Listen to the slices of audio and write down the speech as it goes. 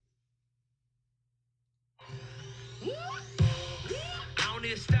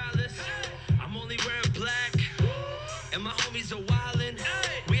And my homies are wildin'.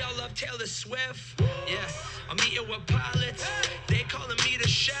 We all love Taylor Swift. Yeah, I'm eating with pilots. They calling me the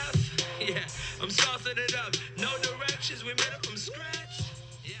chef. Yeah, I'm saucing it up. No directions, we made it from scratch.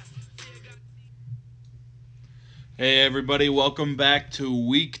 Yeah. Hey everybody, welcome back to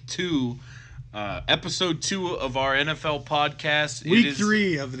week 2, episode 2 of our NFL podcast. Week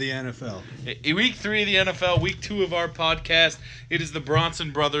 3 of the NFL. Week 3 of the NFL, week 2 of our podcast. It is the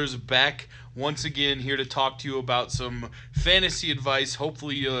Bronson brothers back once again here to talk to you about some fantasy advice.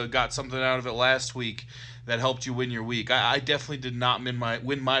 Hopefully you got something out of it last week that helped you win your week. I definitely did not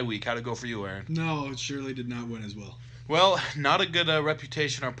win my week. How'd it go for you, Aaron? No, it surely did not win as well. Well, not a good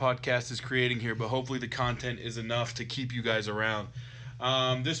reputation our podcast is creating here, but hopefully the content is enough to keep you guys around.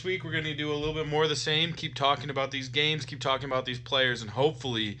 This week we're going to do a little bit more of the same, keep talking about these games, keep talking about these players, and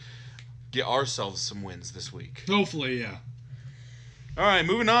hopefully get ourselves some wins this week. Hopefully, yeah. All right,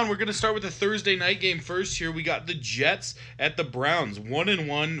 moving on. We're going to start with the Thursday night game first here. We got the Jets at the Browns,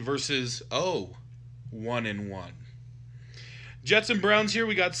 1-1 versus 1-1. Jets and Browns here.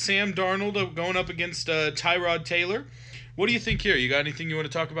 We got Sam Darnold going up against Tyrod Taylor. What do you think here? You got anything you want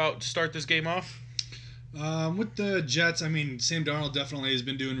to talk about to start this game off? With the Jets, I mean, Sam Darnold definitely has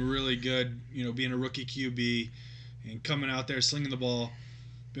been doing really good, being a rookie QB and coming out there slinging the ball.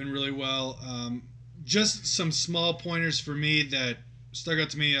 Been really well. Just some small pointers for me that stuck out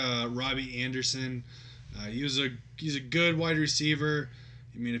to me. Robbie Anderson. He's a good wide receiver.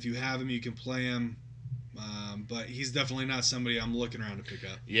 I mean, if you have him, you can play him. But he's definitely not somebody I'm looking around to pick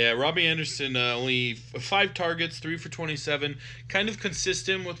up. Yeah, Robbie Anderson, only 5 targets, 3 for 27. Kind of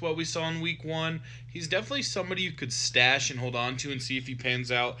consistent with what we saw in week 1. He's definitely somebody you could stash and hold on to and see if he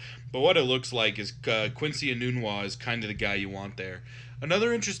pans out. But what it looks like is Quincy Enunwa is kind of the guy you want there.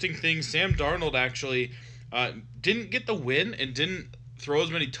 Another interesting thing, Sam Darnold actually didn't get the win and didn't throw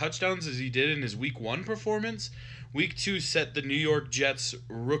as many touchdowns as he did in his week 1 performance. Week 2 set the New York Jets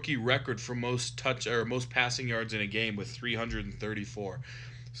rookie record for most passing yards in a game with 334.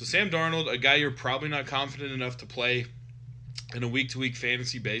 So Sam Darnold, a guy you're probably not confident enough to play in a week-to-week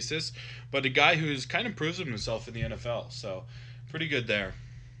fantasy basis, but a guy who's kind of proven himself in the NFL. So pretty good there.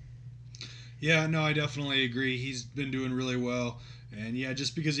 Yeah, no, I definitely agree. He's been doing really well. And yeah,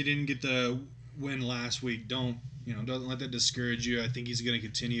 just because he didn't get the win last week, don't let that discourage you. I think he's going to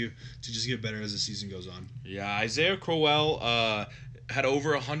continue to just get better as the season goes on. Yeah, Isaiah Crowell had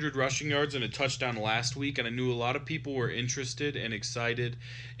over 100 rushing yards and a touchdown last week, and I knew a lot of people were interested and excited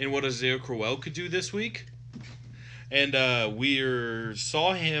in what Isaiah Crowell could do this week. And we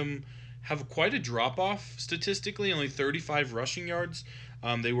saw him have quite a drop-off statistically, only 35 rushing yards.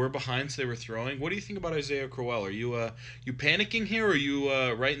 They were behind, so they were throwing. What do you think about Isaiah Crowell? Are you panicking here, or are you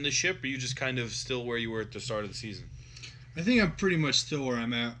righting the ship, or are you just kind of still where you were at the start of the season? I think I'm pretty much still where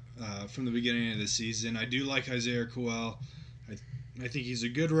I'm at from the beginning of the season. I do like Isaiah Crowell. I think he's a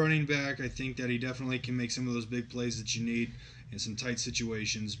good running back. I think that he definitely can make some of those big plays that you need in some tight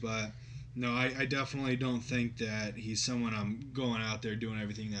situations. But, no, I definitely don't think that he's someone I'm going out there doing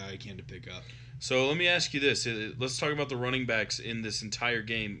everything that I can to pick up. So let me ask you this. Let's talk about the running backs in this entire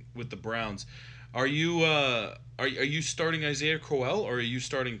game with the Browns. Are you starting Isaiah Crowell, or are you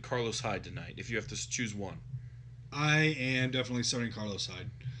starting Carlos Hyde tonight if you have to choose one? I am definitely starting Carlos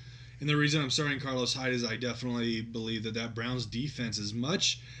Hyde. And the reason I'm starting Carlos Hyde is I definitely believe that Browns defense, as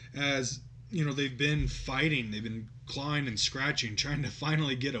much as they've been fighting, they've been clawing and scratching, trying to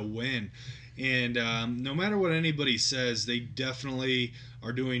finally get a win. And no matter what anybody says, they definitely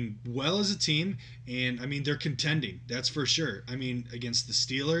are doing well as a team. And, I mean, they're contending. That's for sure. I mean, against the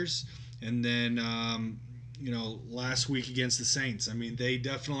Steelers and then, last week against the Saints. I mean, they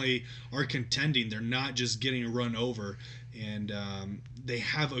definitely are contending. They're not just getting run over. And they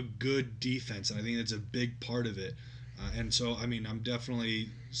have a good defense. And I think that's a big part of it. And so, I mean, I'm definitely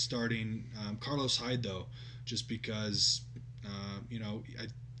starting Carlos Hyde, though, just because, I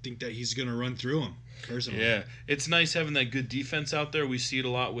think that he's going to run through him personally. Yeah, it's nice having that good defense out there. We see it a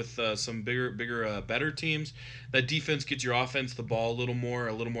lot with some bigger, better teams. That defense gets your offense the ball a little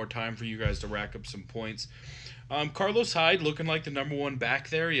more time for you guys to rack up some points. Carlos Hyde looking like the number 1 back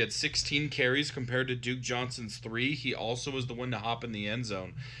there. He had 16 carries compared to Duke Johnson's 3. He also was the one to hop in the end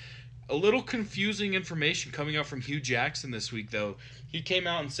zone. A little confusing information coming out from Hugh Jackson this week, though. He came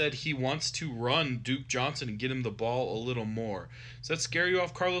out and said he wants to run Duke Johnson and get him the ball a little more. Does that scare you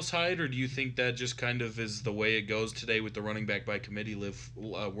off, Carlos Hyde, or do you think that just kind of is the way it goes today with the running back by committee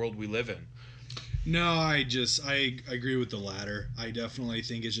world we live in? No, I agree with the latter. I definitely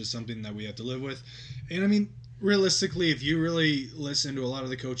think it's just something that we have to live with. And, I mean, realistically, if you really listen to a lot of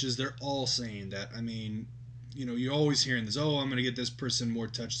the coaches, they're all saying that. I mean, you're always hearing this. Oh, I'm going to get this person more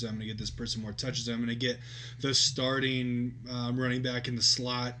touches. I'm going to get this person more touches. I'm going to get the starting running back in the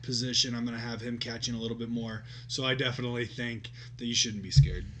slot position. I'm going to have him catching a little bit more. So I definitely think that you shouldn't be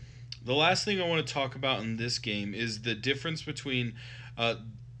scared. The last thing I want to talk about in this game is the difference between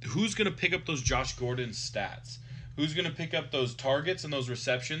who's going to pick up those Josh Gordon stats. Who's going to pick up those targets and those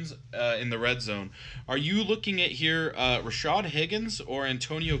receptions in the red zone? Are you looking at here Rashad Higgins or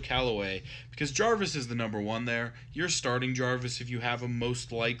Antonio Callaway? Because Jarvis is the number one there. You're starting Jarvis if you have him,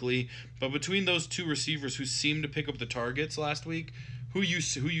 most likely. But between those two receivers who seemed to pick up the targets last week, who you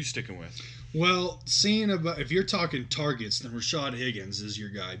sticking with? Well, if you're talking targets, then Rashad Higgins is your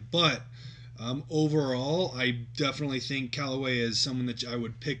guy. But overall, I definitely think Callaway is someone that I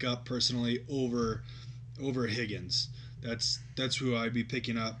would pick up personally over Higgins. That's who I'd be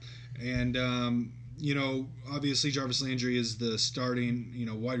picking up. And obviously Jarvis Landry is the starting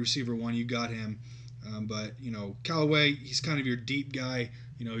wide receiver one. You got him. But Callaway, he's kind of your deep guy.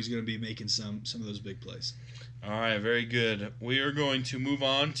 He's going to be making some of those big plays. All right, very good. We are going to move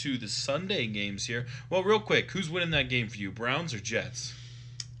on to the Sunday games here. Well, real quick, who's winning that game for you, Browns or Jets?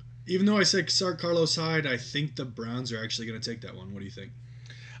 Even though I said start Carlos Hyde, I think the Browns are actually going to take that one. What do you think?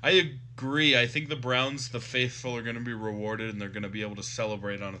 I agree. I think the Browns, the faithful, are going to be rewarded, and they're going to be able to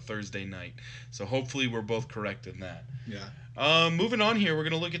celebrate on a Thursday night. So hopefully we're both correct in that. Yeah. Moving on here, we're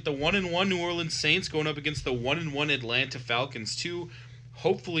going to look at the 1-1 New Orleans Saints going up against the 1-1 Atlanta Falcons. Two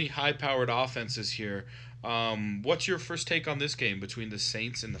hopefully high-powered offenses here. What's your first take on this game between the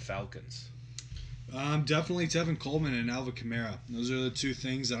Saints and the Falcons? Definitely Tevin Coleman and Alvin Kamara. Those are the two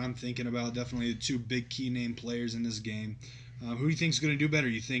things that I'm thinking about. Definitely the two big key name players in this game. Who do you think is going to do better?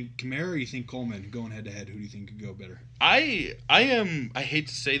 You think Kamara or you think Coleman? Going head to head, who do you think could go better? I hate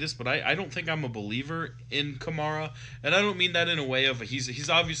to say this, but I don't think I'm a believer in Kamara, and I don't mean that in a way of he's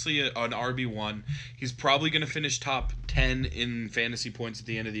obviously an RB1. He's probably going to finish top 10 in fantasy points at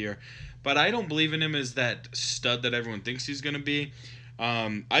the end of the year, but I don't believe in him as that stud that everyone thinks he's going to be.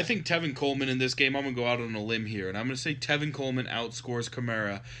 I think Tevin Coleman in this game, I'm going to go out on a limb here, and I'm going to say Tevin Coleman outscores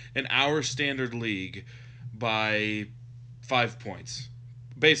Kamara in our standard league by 5 points.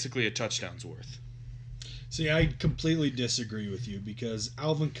 Basically a touchdown's worth. See, I completely disagree with you because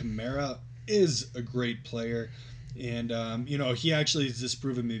Alvin Kamara is a great player. And, he actually has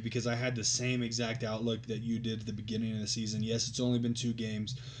disproven me because I had the same exact outlook that you did at the beginning of the season. Yes, it's only been 2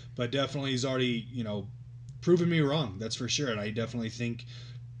 games, but definitely he's already, proven me wrong. That's for sure. And I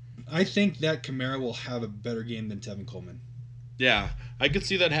think that Kamara will have a better game than Tevin Coleman. Yeah, I could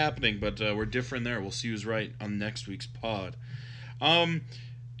see that happening, but we're different there. We'll see who's right on next week's pod.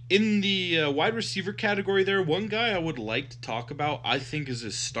 In the wide receiver category there, one guy I would like to talk about, I think is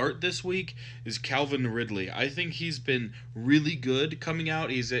his start this week, is Calvin Ridley. I think he's been really good coming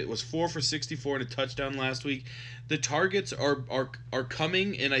out. It was 4 for 64 and a touchdown last week. The targets are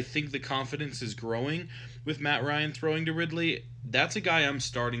coming, and I think the confidence is growing with Matt Ryan throwing to Ridley. That's a guy I'm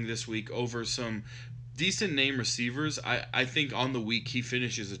starting this week over some decent name receivers. I think on the week he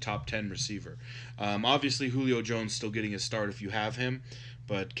finishes a top 10 receiver. Obviously Julio Jones still getting a start if you have him,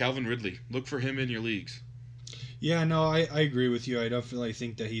 but Calvin Ridley, look for him in your leagues. Yeah, no, I agree with you. I definitely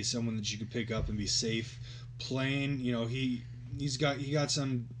think that he's someone that you could pick up and be safe playing. He got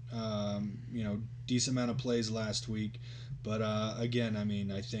some decent amount of plays last week. But again,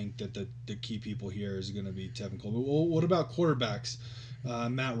 I think that the key people here is going to be Tevin Coleman. Well, what about quarterbacks?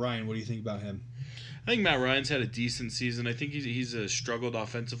 Matt Ryan, what do you think about him? I think Matt Ryan's had a decent season. I think he's struggled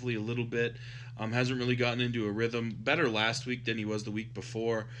offensively a little bit. Hasn't really gotten into a rhythm. Better last week than he was the week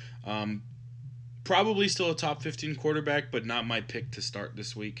before. Probably still a top 15 quarterback, but not my pick to start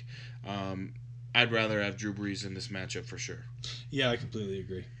this week. I'd rather have Drew Brees in this matchup for sure. Yeah, I completely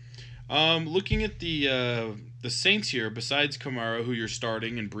agree. Looking at the Saints here, besides Kamara, who you're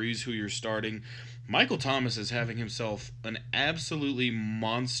starting, and Brees, who you're starting, Michael Thomas is having himself an absolutely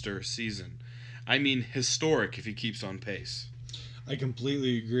monster season. Historic if he keeps on pace. I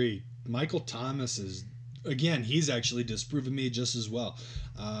completely agree. Michael Thomas he's actually disproven me just as well.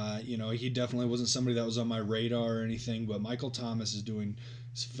 He definitely wasn't somebody that was on my radar or anything, but Michael Thomas is doing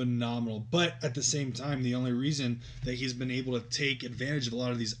phenomenal. But at the same time, the only reason that he's been able to take advantage of a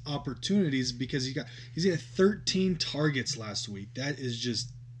lot of these opportunities because he's got 13 targets last week.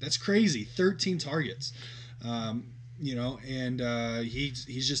 That's crazy. 13 targets.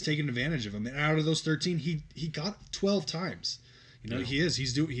 He's just taking advantage of them. And out of those 13, he got 12 times. He is.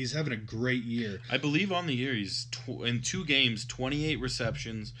 He's having a great year. I believe on the year he's in 2 games, 28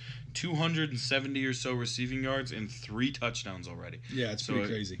 receptions, 270 or so receiving yards, and 3 touchdowns already. Yeah, it's pretty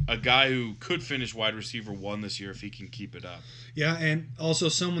crazy. A guy who could finish wide receiver 1 this year if he can keep it up. Yeah, and also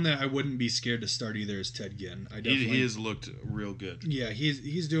someone that I wouldn't be scared to start either is Ted Ginn. He has looked real good. Yeah,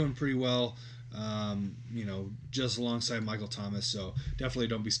 he's doing pretty well. Just alongside Michael Thomas, so definitely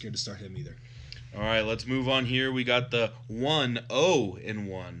don't be scared to start him either. All right, let's move on here. We got the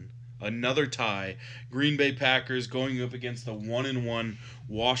 1-0-1. Another tie. Green Bay Packers going up against the 1-1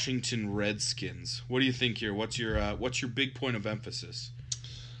 Washington Redskins. What do you think here? What's your big point of emphasis?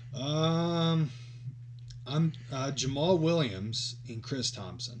 I'm Jamal Williams and Chris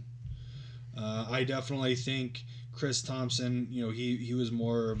Thompson. I definitely think Chris Thompson, he was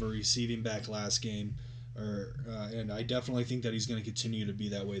more of a receiving back last game, and I definitely think that he's going to continue to be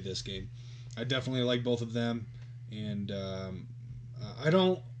that way this game. I definitely like both of them, and I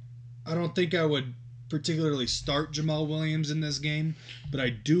don't think I would particularly start Jamal Williams in this game, but I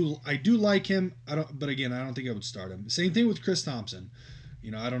do like him. But again, I don't think I would start him. Same thing with Chris Thompson.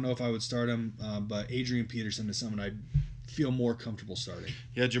 I don't know if I would start him, but Adrian Peterson is someone I'd feel more comfortable starting.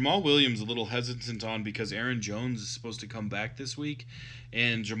 Yeah, Jamal Williams a little hesitant on because Aaron Jones is supposed to come back this week,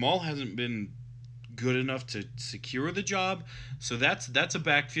 and Jamal hasn't been good enough to secure the job. So that's a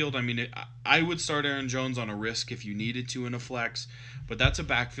backfield. I mean, I would start Aaron Jones on a risk if you needed to in a flex, but that's a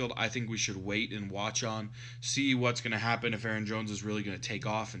backfield I think we should wait and watch on, see what's going to happen if Aaron Jones is really going to take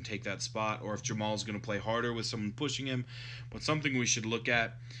off and take that spot, or if Jamal's going to play harder with someone pushing him. But something we should look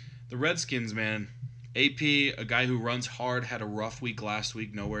at. The Redskins, man. AP, a guy who runs hard, had a rough week last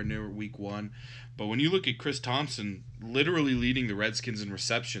week, nowhere near week 1. But when you look at Chris Thompson, literally leading the Redskins in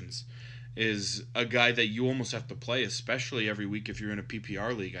receptions, is a guy that you almost have to play, especially every week if you're in a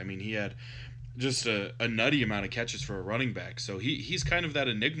PPR league. I mean, he had just a nutty amount of catches for a running back. So he's kind of that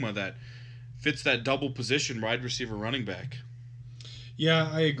enigma that fits that double position, wide receiver, running back. Yeah,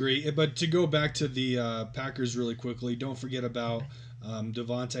 I agree. But to go back to the Packers really quickly, don't forget about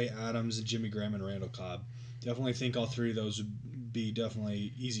Devontae Adams and Jimmy Graham and Randall Cobb. Definitely think all 3 of those would be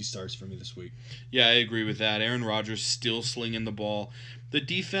definitely easy starts for me this week. Yeah, I agree with that. Aaron Rodgers still slinging the ball. The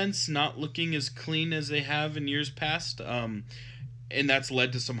defense not looking as clean as they have in years past, and that's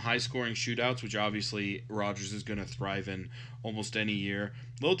led to some high-scoring shootouts, which obviously Rodgers is going to thrive in almost any year.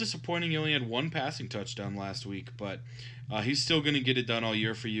 A little disappointing, he only had 1 passing touchdown last week, but he's still going to get it done all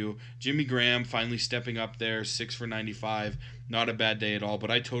year for you. Jimmy Graham finally stepping up there, 6 for 95. Not a bad day at all, but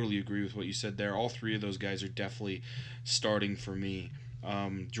I totally agree with what you said there. All 3 of those guys are definitely starting for me.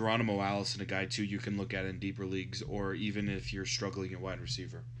 Geronimo Allison, a guy, too, you can look at in deeper leagues, or even if you're struggling at wide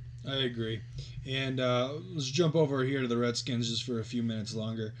receiver. I agree. And let's jump over here to the Redskins just for a few minutes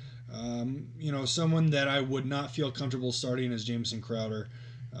longer. Someone that I would not feel comfortable starting is Jamison Crowder.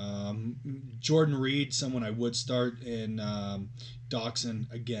 Jordan Reed, someone I would start, and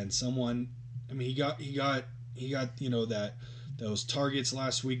Doxson, again, someone. I mean, he got those targets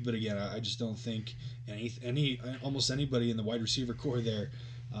last week, but again, I just don't think almost anybody in the wide receiver core there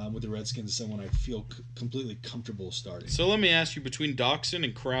with the Redskins is someone I feel completely comfortable starting. So let me ask you, between Doxson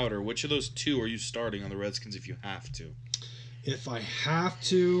and Crowder, which of those 2 are you starting on the Redskins if you have to? If I have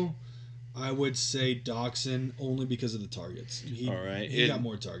to, I would say Doxson, only because of the targets. All right. He got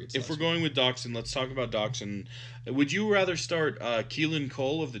more targets. If we're going with Doxson, let's talk about Doxson. Would you rather start Keelan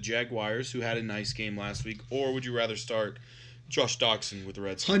Cole of the Jaguars, who had a nice game last week, or would you rather start Josh Doxson with the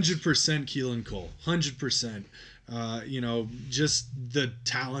Redskins? 100% Keelan Cole. 100%. Just the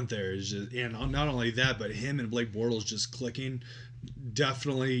talent there is just, and not only that, but him and Blake Bortles just clicking.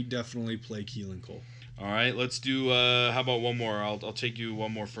 Definitely play Keelan Cole. All right, let's do. How about one more? I'll take you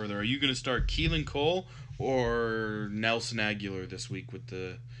one more further. Are you going to start Keelan Cole or Nelson Aguilar this week with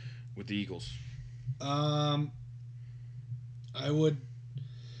the Eagles?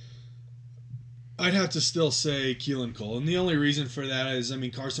 I'd have to still say Keelan Cole, and the only reason for that is,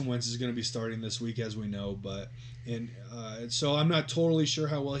 Carson Wentz is going to be starting this week, as we know, so I'm not totally sure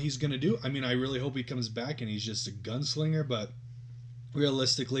how well he's going to do. I really hope he comes back and he's just a gunslinger, but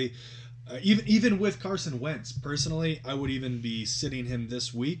realistically, even with Carson Wentz, personally, I would even be sitting him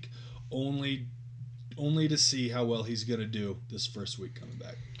this week, only to see how well he's going to do this first week coming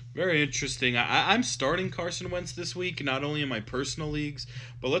back. Very interesting. I'm starting Carson Wentz this week, not only in my personal leagues,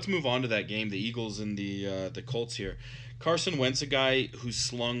 but let's move on to that game, the Eagles and the Colts here. Carson Wentz, a guy who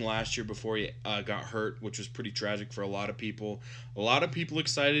slung last year before he got hurt, which was pretty tragic for a lot of people. A lot of people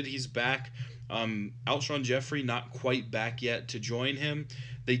excited he's back. Alshon Jeffrey not quite back yet to join him.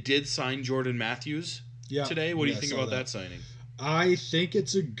 They did sign Jordan Matthews today. What do you think about that signing? I think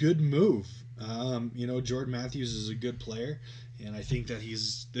it's a good move. Jordan Matthews is a good player, and I think that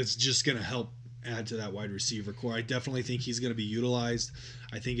it's just going to help add to that wide receiver core. I definitely think he's going to be utilized.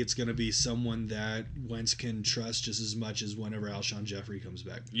 I think it's going to be someone that Wentz can trust just as much as whenever Alshon Jeffrey comes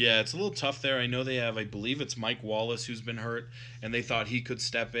back. Yeah, it's a little tough there. I know they have, I believe it's Mike Wallace who's been hurt, and they thought he could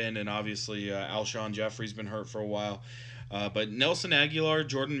step in, and obviously Alshon Jeffrey's been hurt for a while. But Nelson Aguilar,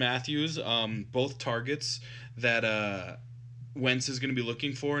 Jordan Matthews, both targets that Wentz is going to be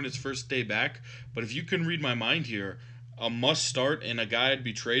looking for in his first day back. But if you can read my mind here, a must start and a guy I'd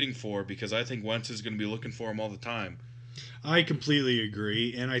be trading for, because I think Wentz is going to be looking for him all the time. I completely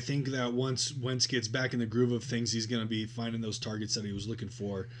agree, and I think that once Wentz gets back in the groove of things, he's going to be finding those targets that he was looking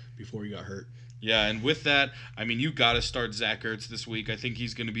for before he got hurt. Yeah, and with that, I mean, you got to start Zach Ertz this week. I think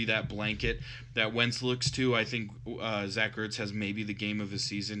he's going to be that blanket that Wentz looks to. I think Zach Ertz has maybe the game of his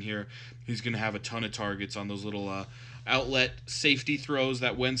season here. He's going to have a ton of targets on those little outlet safety throws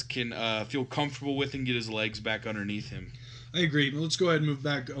that Wentz can feel comfortable with and get his legs back underneath him. I agree. Let's go ahead and move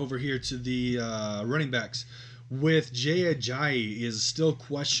back over here to the running backs. With Jay Ajayi is still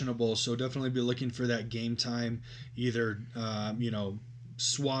questionable, so definitely be looking for that game time, either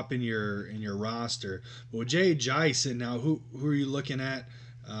swap in your roster. But with Jay Ajayi sitting out, who are you looking at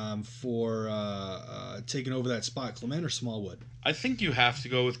for taking over that spot, Clement or Smallwood? I think you have to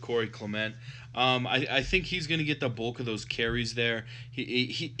go with Corey Clement. I think he's going to get the bulk of those carries there.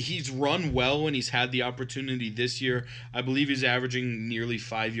 He's run well when he's had the opportunity this year. I believe he's averaging nearly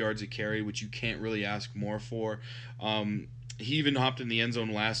 5 yards a carry, which you can't really ask more for. He even hopped in the end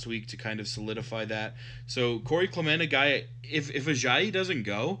zone last week to kind of solidify that. So Corey Clement, a guy, if Ajayi doesn't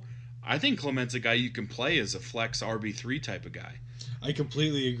go, I think Clement's a guy you can play as a flex RB3 type of guy. I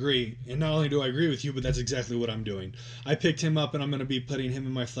completely agree. And not only do I agree with you, but that's exactly what I'm doing. I picked him up, and I'm going to be putting him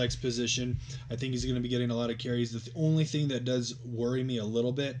in my flex position. I think he's going to be getting a lot of carries. The only thing that does worry me a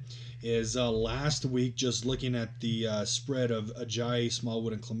little bit is last week, just looking at the spread of Ajayi,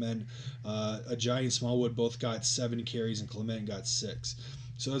 Smallwood, and Clement. Ajayi and Smallwood both got 7 carries, and Clement got 6.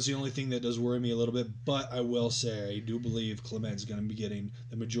 So that's the only thing that does worry me a little bit. But I will say I do believe Clement's going to be getting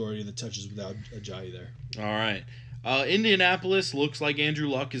the majority of the touches without Ajayi there. All right. Indianapolis looks like Andrew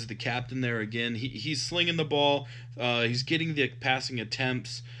Luck is the captain there again. He's slinging the ball. He's getting the passing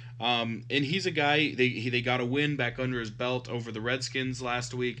attempts. And he's a guy, they got a win back under his belt over the Redskins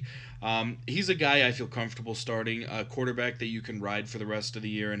last week. He's a guy I feel comfortable starting, a quarterback that you can ride for the rest of the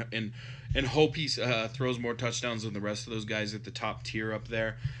year and hope he throws more touchdowns than the rest of those guys at the top tier up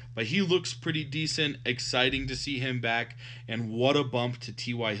there. But he looks pretty decent, exciting to see him back, and what a bump to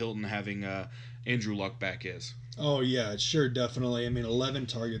T.Y. Hilton having Andrew Luck back is. Oh, yeah, sure, definitely. I mean, 11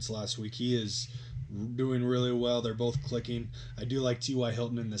 targets last week. He is doing really well. They're both clicking. I do like T.Y.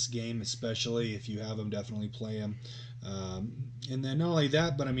 Hilton in this game, especially if you have him, definitely play him. And then not only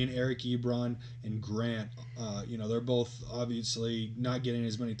that, but I mean, Eric Ebron and Grant, they're both obviously not getting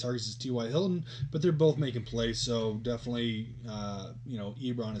as many targets as T.Y. Hilton, but they're both making plays. So definitely,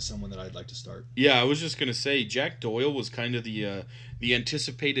 Ebron is someone that I'd like to start. Yeah, I was just going to say, Jack Doyle was kind of the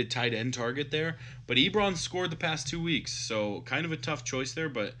anticipated tight end target there, but Ebron scored the past 2 weeks, so kind of a tough choice there,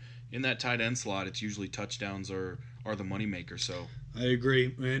 but in that tight end slot, it's usually touchdowns are the moneymaker, so. I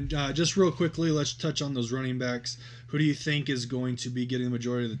agree. And just real quickly, let's touch on those running backs. Who do you think is going to be getting the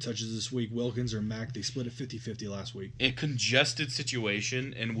majority of the touches this week, Wilkins or Mack? They split it 50-50 last week. A congested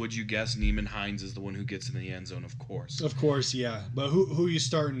situation, and would you guess Neiman Hines is the one who gets in the end zone, of course. Of course, yeah. But who are you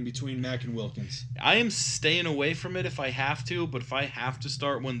starting between Mack and Wilkins? I am staying away from it if I have to, but if I have to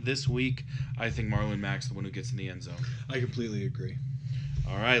start one this week, I think Marlon Mack's the one who gets in the end zone. I completely agree.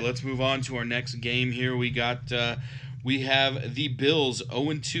 All right, let's move on to our next game here. We have the Bills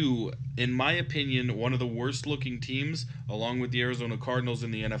 0-2. In my opinion, one of the worst-looking teams, along with the Arizona Cardinals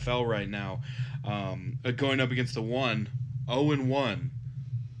in the NFL right now, going up against the 0-1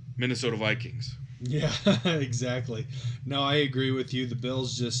 Minnesota Vikings. Yeah, exactly. No, I agree with you. The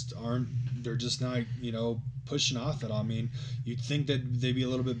Bills just aren't. They're just not, pushing off it. I mean, you'd think that they'd be a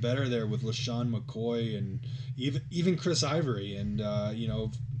little bit better there with LaShawn McCoy and even Chris Ivory and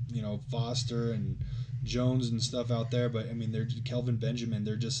Foster and Jones and stuff out there, but I mean, they're Kelvin Benjamin.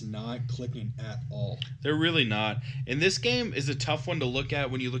 They're just not clicking at all. They're really not. And this game is a tough one to look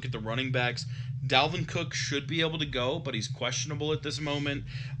at when you look at the running backs. Dalvin Cook should be able to go, but he's questionable at this moment.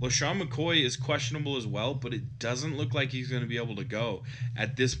 LaShawn McCoy is questionable as well, but it doesn't look like he's going to be able to go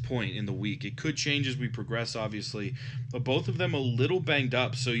at this point in the week. It could change as we progress, obviously, but both of them a little banged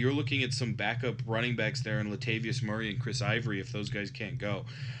up, so you're looking at some backup running backs there in Latavius Murray and Chris Ivory if those guys can't go.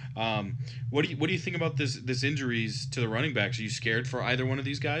 What do you think about this injuries to the running backs? Are you scared for either one of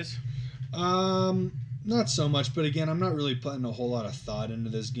these guys? Not so much, but again, I'm not really putting a whole lot of thought into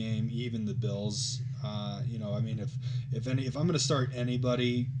this game. Even the Bills, If I'm going to start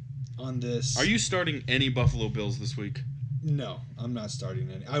anybody on this, Are you starting any Buffalo Bills this week? No, I'm not starting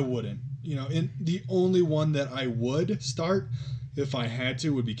any. I wouldn't. And the only one that I would start if I had to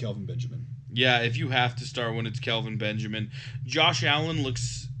would be Kelvin Benjamin. Yeah, if you have to start one, it's Kelvin Benjamin. Josh Allen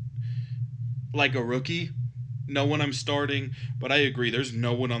looks like a rookie. No one I'm starting, but I agree. There's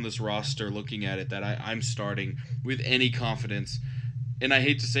no one on this roster looking at it that I'm starting with any confidence. And I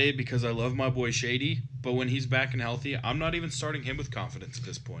hate to say it because I love my boy Shady, but when he's back and healthy, I'm not even starting him with confidence at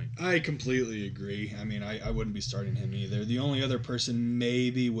this point. I completely agree. I mean, I wouldn't be starting him either. The only other person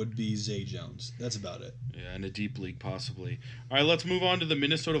maybe would be Zay Jones. That's about it. Yeah, in a deep league possibly. All right, let's move on to the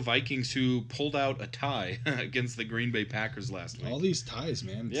Minnesota Vikings, who pulled out a tie against the Green Bay Packers last week. All these ties,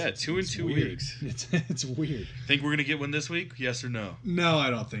 man. It's 2 in 2 weird. weeks. It's weird. Think we're going to get one this week? Yes or no? No, I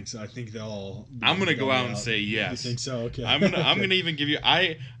don't think so. I think they'll all I'm going to go out and say yes. You think so? Okay. I'm gonna even give you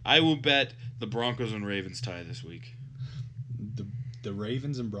I will bet the Broncos and Ravens tie this week. The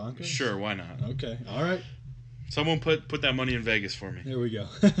Ravens and Broncos? Sure, why not? Okay. All right. Someone put that money in Vegas for me. There we go.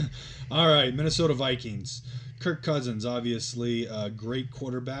 All right, Minnesota Vikings. Kirk Cousins, obviously a great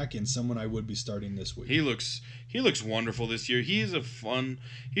quarterback and someone I would be starting this week. He looks wonderful this year. He is a fun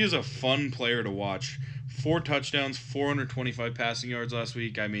player to watch. 4 touchdowns, 425 passing yards last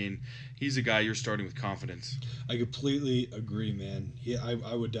week. I mean, he's a guy you're starting with confidence. I completely agree, man.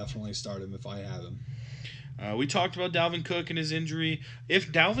 I would definitely start him if I have him. We talked about Dalvin Cook and his injury.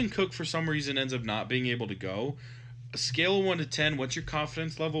 If Dalvin Cook for some reason ends up not being able to go, a scale of 1 to 10, what's your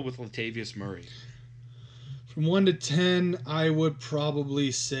confidence level with Latavius Murray? From 1 to 10, I would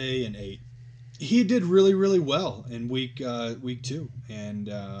probably say an 8. He did really, really well in week 2, and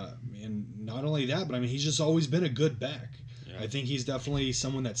not only that, but I mean he's just always been a good back. Yeah. I think he's definitely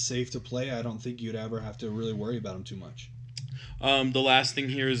someone that's safe to play. I don't think you'd ever have to really worry about him too much. The last thing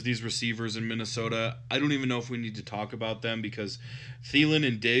here is these receivers in Minnesota. I don't even know if we need to talk about them because Thielen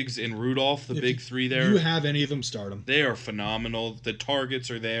and Diggs and Rudolph, the big three there. If you have any of them, start them. They are phenomenal. The targets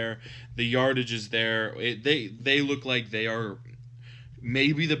are there. The yardage is there. They look like they are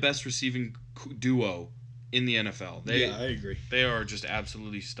maybe the best receiving duo in the NFL. Yeah, I agree. They are just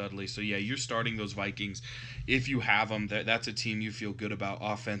absolutely studly. So, yeah, you're starting those Vikings. If you have them, that's a team you feel good about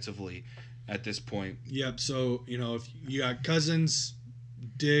offensively at this point. Yep. So, if you got Cousins,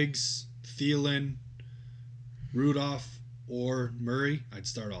 Diggs, Thielen, Rudolph, or Murray, I'd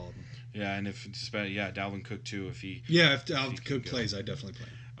start all of them. Yeah, and if it's Dalvin Cook too. If Dalvin Cook plays, I definitely play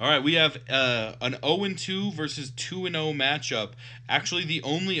him. All right, we have an 0-2 versus 2-0 matchup. Actually, the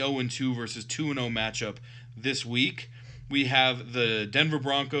only 0-2 versus 2-0 matchup this week. We have the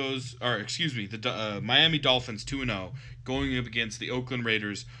Miami Dolphins 2-0 going up against the Oakland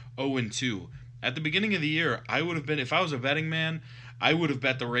Raiders 0-2. At the beginning of the year, I would have been, if I was a betting man, I would have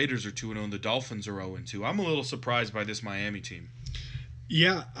bet the Raiders are 2-0 and the Dolphins are 0-2. I'm a little surprised by this Miami team.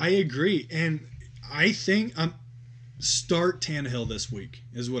 Yeah, I agree, and I think start Tannehill this week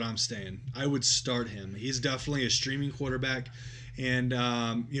is what I'm saying. I would start him. He's definitely a streaming quarterback, and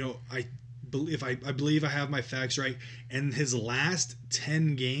I believe I have my facts right. In his last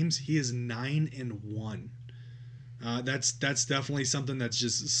 10 games, he is 9-1. That's definitely something that's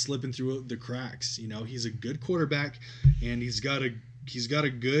just slipping through the cracks. He's a good quarterback, and he's got a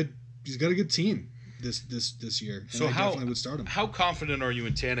good team this year. And so I definitely would start him. How confident are you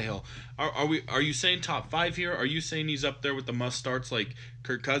in Tannehill? Are you saying top 5 here? Are you saying he's up there with the must starts like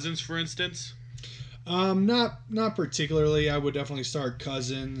Kirk Cousins, for instance? Not particularly. I would definitely start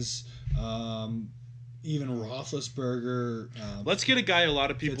Cousins. Even Roethlisberger. Let's get a guy a lot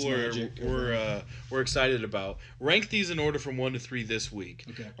of people were excited about. Rank these in order from 1 to 3 this week.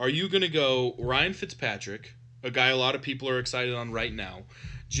 Okay. Are you going to go Ryan Fitzpatrick, a guy a lot of people are excited on right now,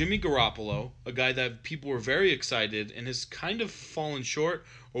 Jimmy Garoppolo, a guy that people were very excited and has kind of fallen short,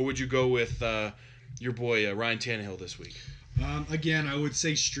 or would you go with your boy Ryan Tannehill this week? Again, I would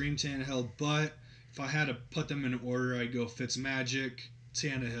say stream Tannehill, but if I had to put them in order, I'd go Fitzmagic,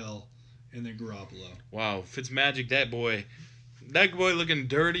 Tannehill, and then Garoppolo. Wow, Fitzmagic, that boy looking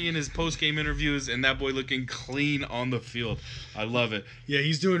dirty in his post-game interviews, and that boy looking clean on the field. I love it. Yeah,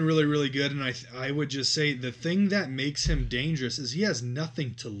 he's doing really, really good, and I would just say the thing that makes him dangerous is he has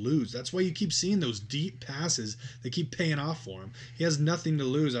nothing to lose. That's why you keep seeing those deep passes. They keep paying off for him. He has nothing to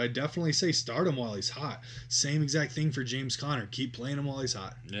lose. I definitely say start him while he's hot. Same exact thing for James Conner. Keep playing him while he's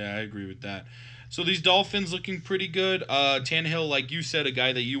hot. Yeah, I agree with that. So these Dolphins looking pretty good. Tannehill, like you said, a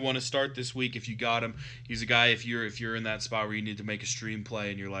guy that you want to start this week if you got him. He's a guy if you're in that spot where you need to make a stream play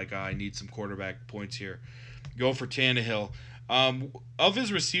and you're like, I need some quarterback points here. Go for Tannehill. Of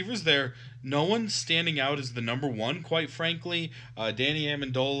his receivers there, no one's standing out as the number one, quite frankly. Danny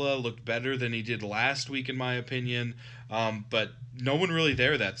Amendola looked better than he did last week, in my opinion. But no one really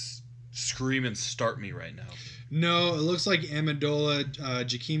there that's screaming start me right now. No, it looks like Amendola,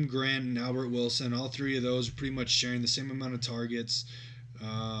 Jakeem Grant, and Albert Wilson, all three of those are pretty much sharing the same amount of targets.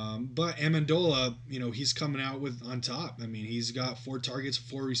 But Amendola, he's coming out with on top. I mean, he's got 4 targets,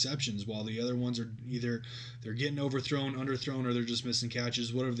 4 receptions, while the other ones are either they're getting overthrown, underthrown, or they're just missing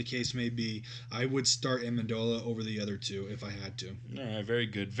catches. Whatever the case may be, I would start Amendola over the other two if I had to. All right, very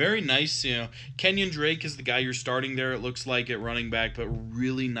good, very nice. Kenyon Drake is the guy you're starting there. It looks like at running back, but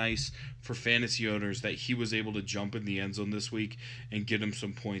really nice for fantasy owners that he was able to jump in the end zone this week and get him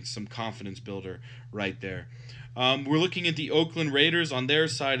some points, some confidence builder right there. We're looking at the Oakland Raiders on their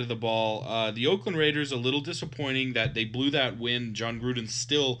side of the ball. The Oakland Raiders, a little disappointing that they blew that win. John Gruden's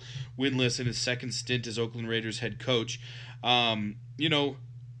still winless in his second stint as Oakland Raiders head coach. Marshawn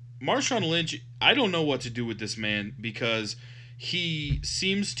Lynch, I don't know what to do with this man because he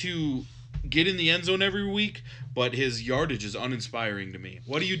seems to get in the end zone every week, but his yardage is uninspiring to me.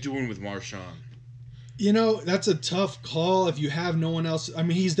 What are you doing with Marshawn? That's a tough call if you have no one else. I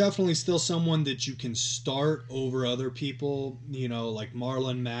mean, he's definitely still someone that you can start over other people, like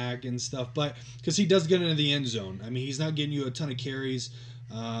Marlon Mack and stuff. But because he does get into the end zone. I mean, he's not getting you a ton of carries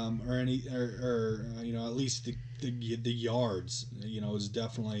or at least the yards, is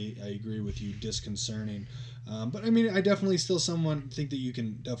definitely, I agree with you, disconcerting. But I mean, I definitely still think that you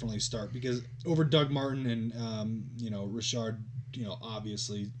can definitely start because over Doug Martin and, Richard,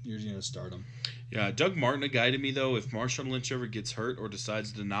 obviously you're going to start him. Yeah, Doug Martin, a guy to me, though, if Marshawn Lynch ever gets hurt or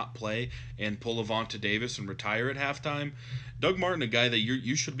decides to not play and pull Avonte Davis and retire at halftime, Doug Martin, a guy that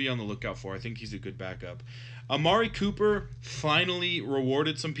you should be on the lookout for. I think he's a good backup. Amari Cooper finally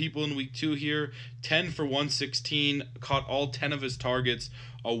rewarded some people in week 2 here. 10 for 116, caught all 10 of his targets.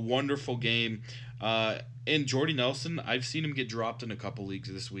 A wonderful game. And Jordy Nelson, I've seen him get dropped in a couple leagues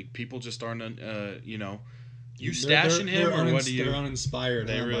this week. People just aren't, You stashing him, or what do you? They're uninspired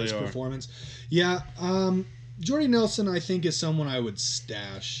by his performance. Yeah, Jordy Nelson, I think, is someone I would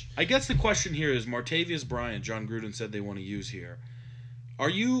stash. I guess the question here is Martavius Bryant. John Gruden said they want to use here. Are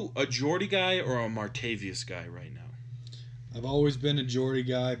you a Jordy guy or a Martavius guy right now? I've always been a Jordy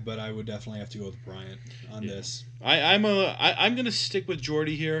guy, but I would definitely have to go with Bryant on this. I'm gonna stick with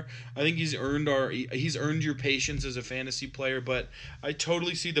Jordy here. I think he's earned your patience as a fantasy player, but I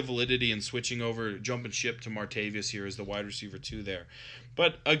totally see the validity in switching over, jumping ship to Martavius here as the wide receiver 2 there.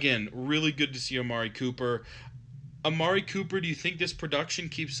 But again, really good to see Amari Cooper. Amari Cooper, do you think this production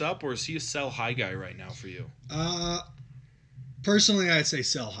keeps up, or is he a sell high guy right now for you? Personally, I'd say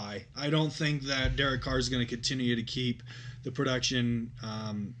sell high. I don't think that Derek Carr is going to continue to keep the production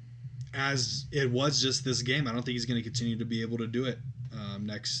as it was just this game. I don't think he's going to continue to be able to do it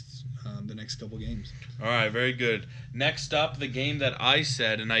the next couple games. All right, very good. Next up, the game that I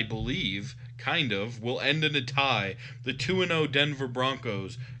said, and I believe, will end in a tie. The 2-0 Denver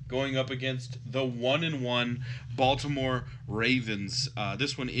Broncos going up against the 1-1 Baltimore Ravens.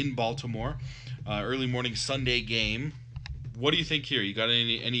 This one in Baltimore, early morning Sunday game. What do you think here? You got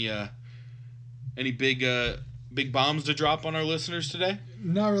any big bombs to drop on our listeners today?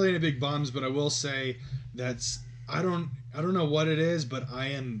 Not really any big bombs, but I will say that's I don't know what it is, but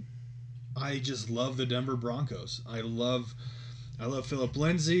I just love the Denver Broncos. I love Philip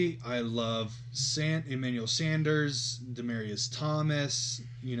Lindsay. I love Emmanuel Sanders, Demaryius Thomas,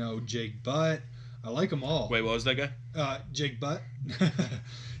 Jake Butt. I like them all. Wait, what was that guy? Jake Butt.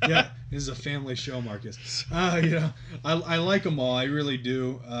 Yeah, this is a family show, Marcus. I like them all. I really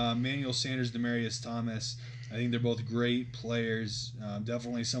do. Emmanuel Sanders, Demaryius Thomas. I think they're both great players.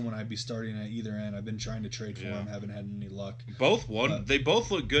 Definitely someone I'd be starting at either end. I've been trying to trade for them. Haven't had any luck. They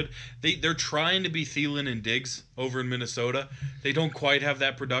both look good. They're trying to be Thielen and Diggs over in Minnesota. They don't quite have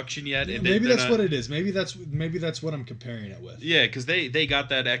that production yet. Yeah, maybe that's what it is. Maybe that's what I'm comparing it with. Yeah, because they got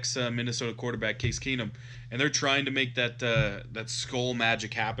that ex-Minnesota quarterback, Case Keenum, and they're trying to make that skull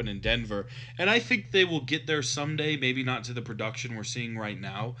magic happen in Denver. And I think they will get there someday, maybe not to the production we're seeing right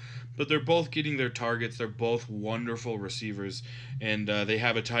now, but they're both getting their targets. They're both wonderful receivers, and they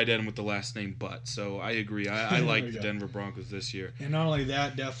have a tight end with the last name Butt. So I agree. I like the Denver Broncos this year. And not only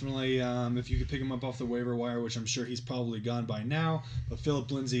that, definitely if you could pick him up off the waiver wire, which I'm sure he's probably gone by now, but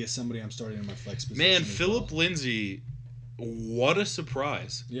Philip Lindsay is somebody I'm starting in my flex position. Man, Philip Lindsay, what a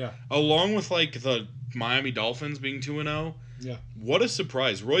surprise. Yeah. Along with the Miami Dolphins being 2-0. Yeah. What a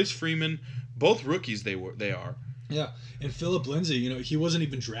surprise. Royce Freeman, both rookies they are. Yeah, and Philip Lindsay, he wasn't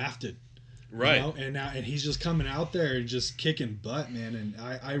even drafted, right? And he's just coming out there and just kicking butt, man. And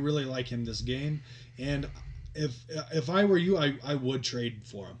I really like him this game. And if I were you, I would trade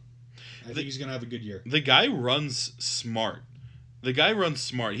for him. I think he's going to have a good year. The guy runs smart.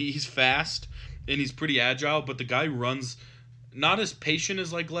 He's fast and he's pretty agile, but the guy runs not as patient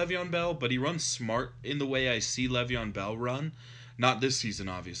as like Le'Veon Bell, but he runs smart in the way I see Le'Veon Bell run. Not this season,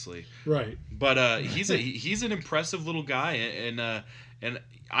 obviously. Right. But he's an impressive little guy, and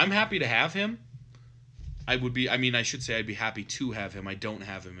I'm happy to have him. I should say I'd be happy to have him. I don't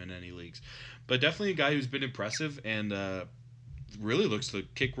have him in any leagues, but definitely a guy who's been impressive and really looks to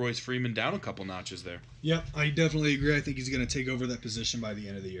kick Royce Freeman down a couple notches there. Yep, I definitely agree. I think he's going to take over that position by the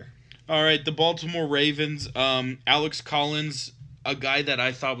end of the year. All right, the Baltimore Ravens. Alex Collins, a guy that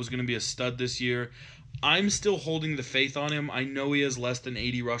I thought was going to be a stud this year. I'm still holding the faith on him. I know he has less than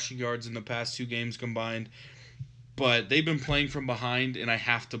 80 rushing yards in the past 2 games combined, but they've been playing from behind, and I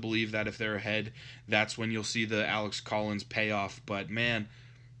have to believe that if they're ahead, that's when you'll see the Alex Collins payoff. But, man,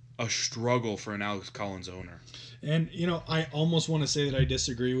 a struggle for an Alex Collins owner. And, I almost want to say that I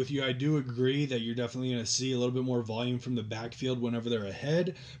disagree with you. I do agree that you're definitely going to see a little bit more volume from the backfield whenever they're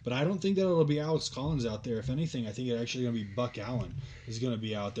ahead, but I don't think that it'll be Alex Collins out there. If anything, I think it's actually going to be Buck Allen is going to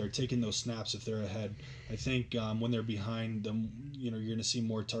be out there taking those snaps if they're ahead. I think when they're behind them, you're going to see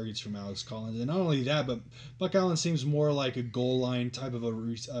more targets from Alex Collins. And not only that, but Buck Allen seems more like a goal line type of a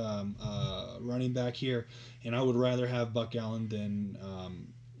running back here, and I would rather have Buck Allen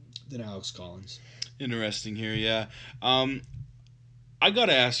than Alex Collins. Interesting here, yeah. I got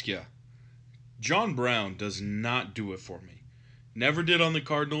to ask you, John Brown does not do it for me. Never did on the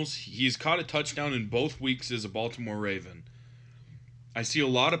Cardinals. He's caught a touchdown in both weeks as a Baltimore Raven. I see a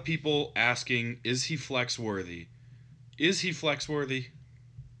lot of people asking, is he flex worthy? Is he flex worthy?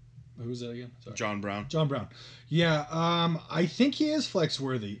 Who's that again? Sorry. John Brown. John Brown. Yeah, I think he is flex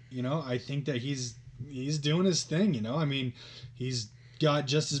worthy. I think that he's doing his thing. He's got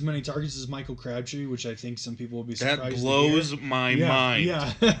just as many targets as Michael Crabtree, which I think some people will be surprised. That blows my mind.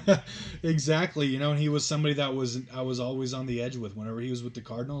 Yeah, exactly. And he was somebody that I was always on the edge with. Whenever he was with the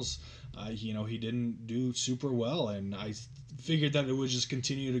Cardinals, he didn't do super well, and I figured that it would just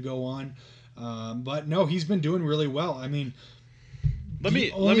continue to go on. But no, he's been doing really well. Let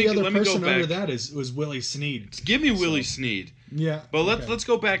me other person go back. under that was Willie Snead. Give me Willie Snead. Yeah, but let's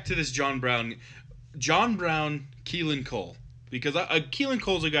go back to this John Brown, Keelan Cole. Because Keelan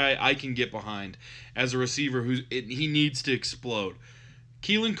Cole's a guy I can get behind as a receiver he needs to explode.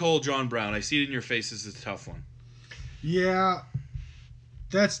 Keelan Cole, John Brown, I see it in your face. This is a tough one. Yeah,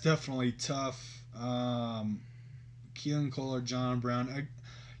 that's definitely tough. Keelan Cole or John Brown.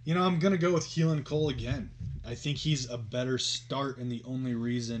 I'm going to go with Keelan Cole again. I think he's a better start, and the only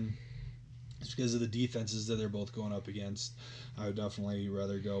reason is because of the defenses that they're both going up against. I would definitely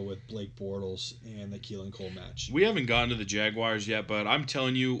rather go with Blake Bortles and the Keelan Cole match. We haven't gotten to the Jaguars yet, but I'm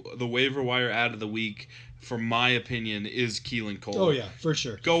telling you, the waiver wire out of the week, for my opinion, is Keelan Cole. Oh, yeah, for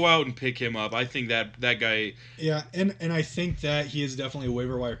sure. Go out and pick him up. I think that guy... Yeah, and I think that he is definitely a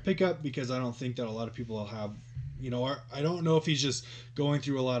waiver wire pickup because I don't think that a lot of people will have... I don't know if he's just going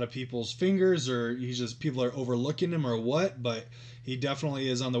through a lot of people's fingers or people are overlooking him or what, but he definitely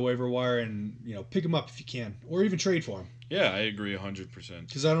is on the waiver wire and, pick him up if you can or even trade for him. Yeah, I agree 100%.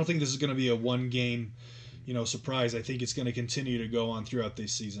 Because I don't think this is going to be a one-game, surprise. I think it's going to continue to go on throughout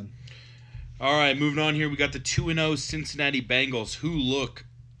this season. All right, moving on here. We got the 2-0 Cincinnati Bengals, who look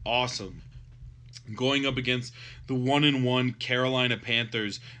awesome, going up against the 1-1 Carolina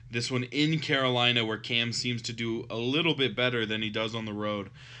Panthers. This one in Carolina, where Cam seems to do a little bit better than he does on the road.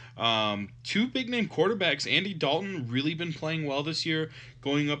 2 big-name quarterbacks. Andy Dalton really been playing well this year,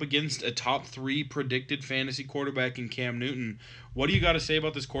 going up against a top 3 predicted fantasy quarterback in Cam Newton. What do you got to say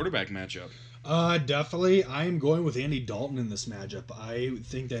about this quarterback matchup? Definitely, I am going with Andy Dalton in this matchup. I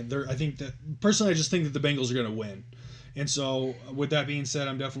think that personally, I just think that the Bengals are going to win. And so, with that being said,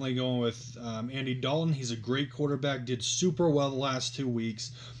 I'm definitely going with Andy Dalton. He's a great quarterback, did super well the last 2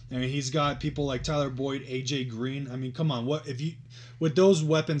 weeks. I mean, he's got people like Tyler Boyd, AJ Green. I mean, come on, with those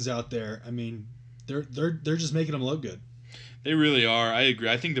weapons out there? I mean, they're just making them look good. They really are. I agree.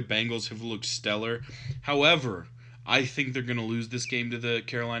 I think the Bengals have looked stellar. However, I think they're going to lose this game to the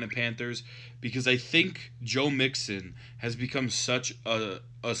Carolina Panthers because I think Joe Mixon has become such a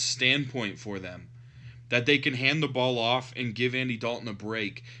standpoint for them that they can hand the ball off and give Andy Dalton a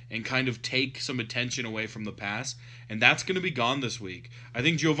break and kind of take some attention away from the pass. And that's going to be gone this week. I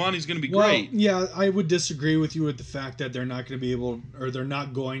think Giovanni's going to be great. Yeah, I would disagree with you with the fact that they're not going to be able, or they're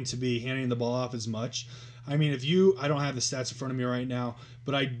not going to be handing the ball off as much. I mean, I don't have the stats in front of me right now,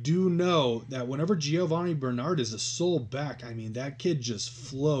 but I do know that whenever Giovanni Bernard is a sole back, I mean, that kid just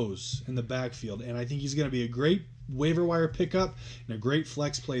flows in the backfield. And I think he's going to be a great waiver wire pickup and a great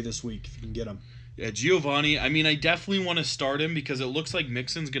flex play this week if you can get him. Yeah, Giovanni. I mean, I definitely want to start him because it looks like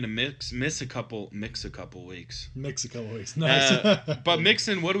Mixon's gonna mix a couple weeks. Mix a couple weeks. Nice. But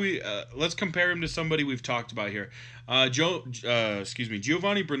Mixon, what do we? Let's compare him to somebody we've talked about here.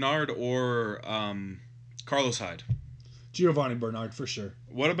 Giovanni Bernard or Carlos Hyde. Giovanni Bernard for sure.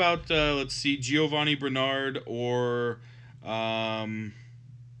 What about let's see, Giovanni Bernard or Tevin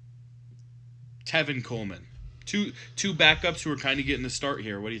Coleman? Two backups who are kind of getting the start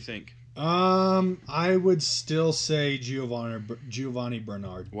here. What do you think? I would still say Giovanni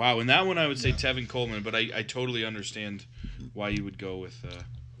Bernard. Wow, in that one I would say Tevin Coleman, but I totally understand why you would go with.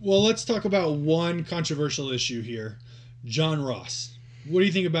 Well, let's talk about one controversial issue here, John Ross. What do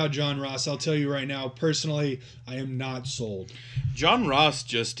you think about John Ross? I'll tell you right now, personally, I am not sold. John Ross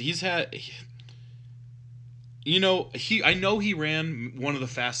he's had. I know he ran one of the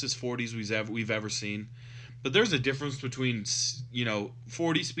fastest 40s we've ever seen. But there's a difference between,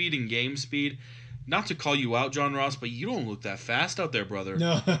 40 speed and game speed. Not to call you out, John Ross, but you don't look that fast out there, brother.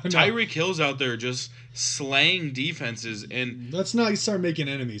 No. Tyreek Hill's out there just slaying defenses. And let's not start making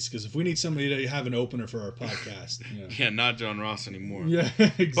enemies, because if we need somebody to have an opener for our podcast. Yeah, not John Ross anymore. Yeah,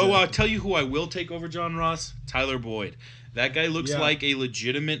 exactly. But I'll tell you who I will take over John Ross, Tyler Boyd. That guy looks like a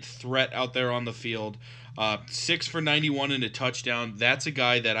legitimate threat out there on the field. 6 for 91 and a touchdown. That's a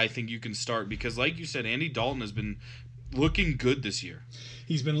guy that I think you can start because, like you said, Andy Dalton has been looking good this year.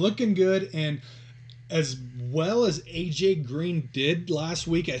 He's been looking good, and as well as A.J. Green did last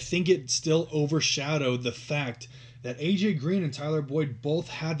week, I think it still overshadowed the fact that A.J. Green and Tyler Boyd both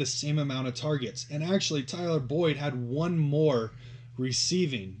had the same amount of targets. And actually, Tyler Boyd had one more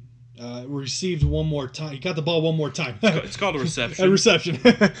receiving. Received one more time. He got the ball one more time. It's called a reception. A reception.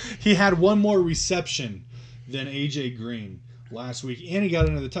 He had one more reception than A.J. Green last week, and he got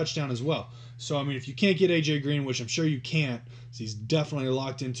another touchdown as well. So, I mean, if you can't get A.J. Green, which I'm sure you can't, he's definitely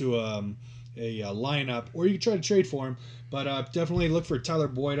locked into a lineup, or you can try to trade for him. But definitely look for Tyler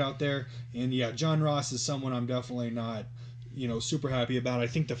Boyd out there. And, yeah, John Ross is someone I'm definitely not super happy about. I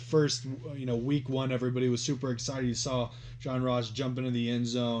think the first, week one, everybody was super excited. You saw John Ross jump into the end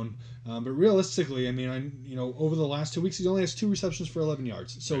zone. But realistically, I mean, over the last 2 weeks, he only has 2 receptions for 11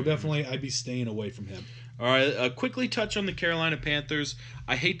 yards. So definitely I'd be staying away from him. All right, quickly touch on the Carolina Panthers.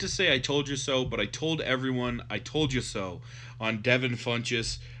 I hate to say I told you so, but I told everyone I told you so on Devin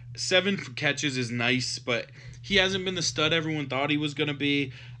Funchess. 7 catches is nice, but he hasn't been the stud everyone thought he was going to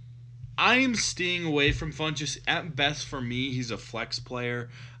be. I'm staying away from Funchess. At best, for me, he's a flex player.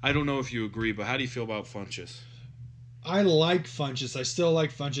 I don't know if you agree, but how do you feel about Funchess? I like Funchess. I still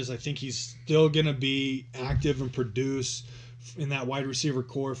like Funchess. I think he's still going to be active and produce in that wide receiver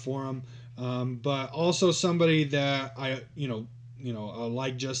core for him. But also somebody that I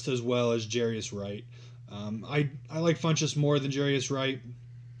like just as well as Jarius Wright. I like Funchess more than Jarius Wright,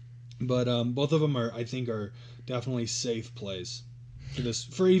 but both of them I think are definitely safe plays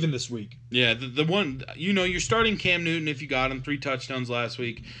for even this week. Yeah, the one you're starting Cam Newton if you got him 3 touchdowns last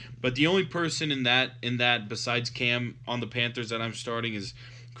week, but the only person in that besides Cam on the Panthers that I'm starting is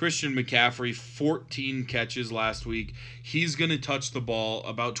Christian McCaffrey. 14 catches last week. He's going to touch the ball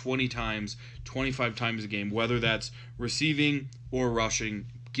about 20 times, 25 times a game, whether that's receiving or rushing.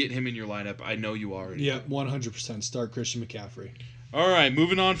 Get him in your lineup. I know you already. Yeah, 100% start Christian McCaffrey. All right,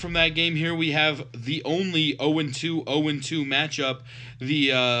 moving on from that game here, we have the only 0-2 matchup,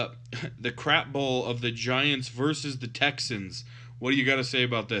 the crap bowl of the Giants versus the Texans. What do you got to say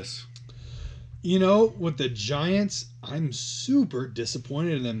about this? With the Giants, I'm super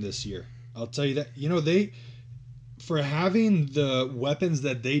disappointed in them this year. I'll tell you that. They, for having the weapons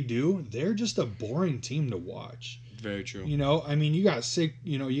that they do, they're just a boring team to watch. Very true. I mean, you got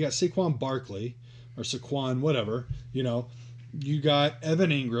Saquon Barkley or Saquon, whatever. You got Evan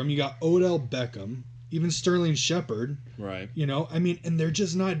Ingram, you got Odell Beckham, even Sterling Shepard. Right. I mean, and they're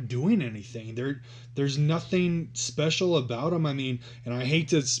just not doing anything. There's nothing special about them. I mean, and I hate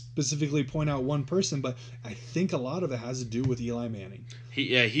to specifically point out one person, but I think a lot of it has to do with Eli Manning.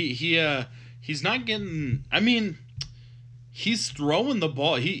 He's not getting. I mean, he's throwing the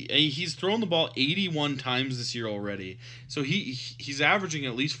ball. He's thrown the ball 81 times this year already. So he's averaging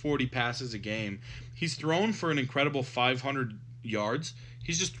at least 40 passes a game. He's thrown for an incredible 500 yards.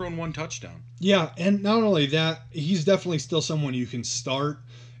 He's just thrown 1 touchdown. Yeah, and not only that, he's definitely still someone you can start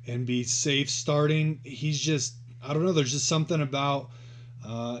and be safe starting. He's just, I don't know, there's just something about,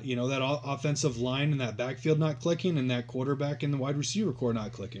 that offensive line and that backfield not clicking and that quarterback and the wide receiver core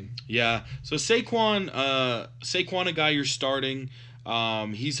not clicking. Yeah, so Saquon, a guy you're starting.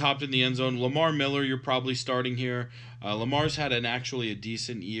 He's hopped in the end zone. Lamar Miller, you're probably starting here. Lamar's had actually a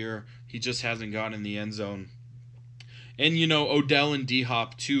decent year. He just hasn't gotten in the end zone. And, you know, Odell and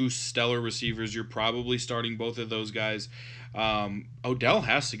D-Hop, two stellar receivers. You're probably starting both of those guys. Odell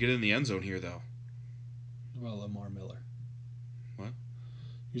has to get in the end zone here, though. Well, Lamar Miller. What?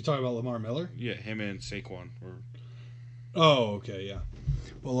 You talking about Lamar Miller? Yeah, him and Saquon. Oh, okay, yeah.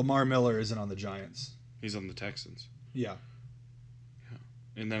 Well, Lamar Miller isn't on the Giants. He's on the Texans. Yeah.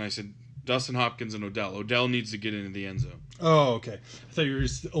 And then I said Dustin Hopkins and Odell. Odell needs to get into the end zone. Oh, okay. I thought you were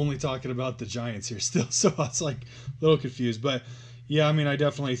only talking about the Giants here still, so I was like a little confused. But yeah, I mean, I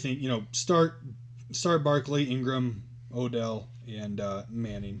definitely think, you know, start Barkley, Ingram, Odell, and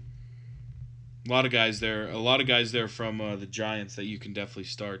Manning. A lot of guys there from the Giants that you can definitely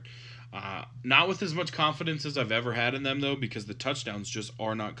start. Not with as much confidence as I've ever had in them, though, because the touchdowns just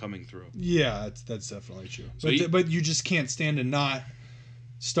are not coming through. Yeah, that's definitely true. So but you just can't stand to not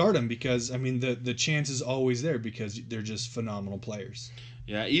start them because, I mean, the chance is always there because they're just phenomenal players.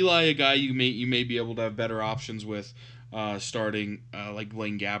 Yeah, Eli, a guy you may be able to have better options with starting like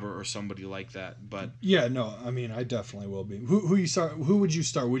Blaine Gabbert or somebody like that. But yeah, no, I mean, I definitely will be. Who would you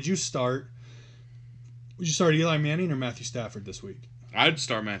start? Would you start Eli Manning or Matthew Stafford this week? I'd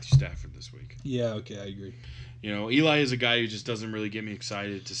start Matthew Stafford this week. Yeah, okay, I agree. You know, Eli is a guy who just doesn't really get me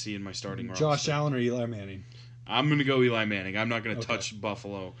excited to see in my starting roster. Josh Allen or Eli Manning? I'm going to go Eli Manning. I'm not going to touch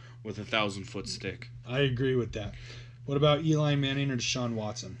Buffalo with a 1,000-foot stick. I agree with that. What about Eli Manning or Deshaun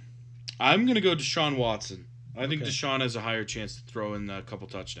Watson? I'm going to go Deshaun Watson. I think Deshaun has a higher chance to throw in a couple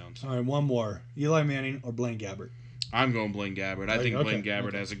touchdowns. All right, one more. Eli Manning or Blaine Gabbert? I'm going Blaine Gabbert. I think Blaine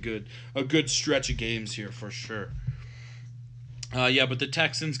Gabbert has a good stretch of games here for sure. Yeah, but the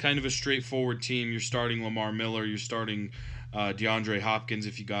Texans, kind of a straightforward team. You're starting Lamar Miller. You're starting DeAndre Hopkins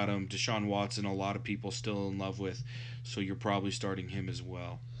if you got him. Deshaun Watson, a lot of people still in love with. So you're probably starting him as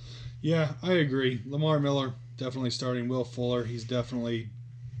well. Yeah, I agree. Lamar Miller, definitely starting. Will Fuller, he's definitely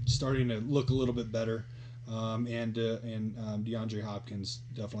starting to look a little bit better. And DeAndre Hopkins,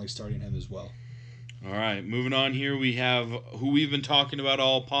 definitely starting him as well. All right, moving on here, we have who we've been talking about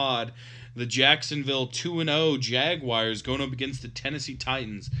all pod. The Jacksonville 2-0 Jaguars going up against the Tennessee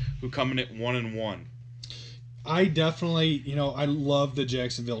Titans, who come in at 1-1. I definitely, I love the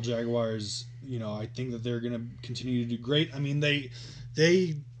Jacksonville Jaguars. I think that they're going to continue to do great. I mean, they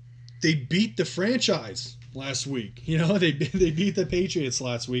beat the franchise last week. They beat the Patriots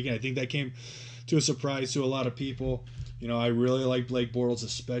last week, and I think that came to a surprise to a lot of people. I really like Blake Bortles,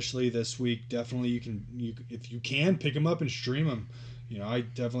 especially this week. Definitely, if you can pick him up and stream him. I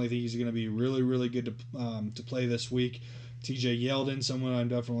definitely think he's going to be really, really good to play this week. T.J. Yeldon, someone I'm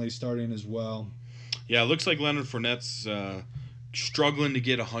definitely starting as well. Yeah, it looks like Leonard Fournette's struggling to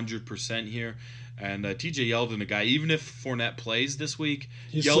get 100% here. And T.J. Yeldon, a guy, even if Fournette plays this week,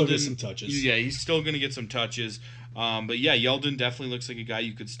 he'll still get some touches. Yeah, he's still going to get some touches. But yeah, Yeldon definitely looks like a guy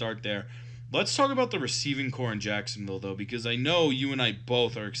you could start there. Let's talk about the receiving core in Jacksonville, though, because I know you and I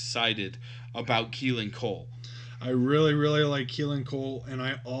both are excited about Keelan Cole. I really, really like Keelan Cole, and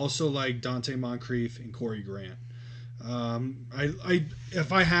I also like Dante Moncrief and Corey Grant.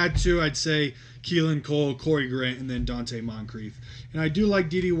 If I had to, I'd say Keelan Cole, Corey Grant, and then Dante Moncrief. And I do like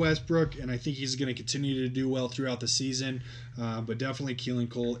Dede Westbrook, and I think he's going to continue to do well throughout the season. But definitely Keelan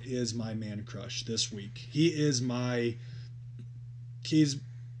Cole is my man crush this week. He's my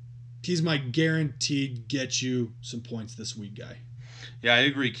guaranteed get you some points this week guy. Yeah, I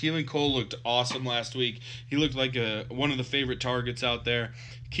agree. Keelan Cole looked awesome last week. He looked like one of the favorite targets out there.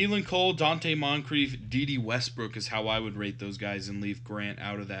 Keelan Cole, Dante Moncrief, Dede Westbrook is how I would rate those guys and leave Grant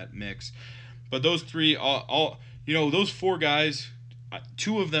out of that mix. But those three, those four guys,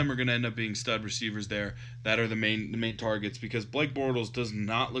 two of them are going to end up being stud receivers there that are the main targets because Blake Bortles does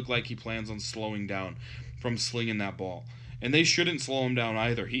not look like he plans on slowing down from slinging that ball. And they shouldn't slow him down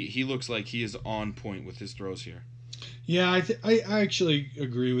either. He looks like he is on point with his throws here. Yeah, I actually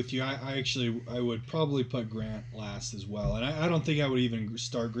agree with you. I would probably put Grant last as well, and I don't think I would even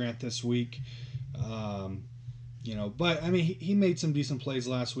start Grant this week. But I mean he made some decent plays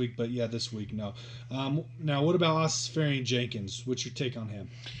last week, but yeah, this week no. Now what about Seferian-Jenkins? What's your take on him?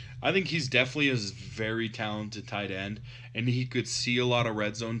 I think he's definitely a very talented tight end, and he could see a lot of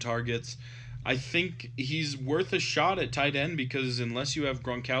red zone targets. I think he's worth a shot at tight end because unless you have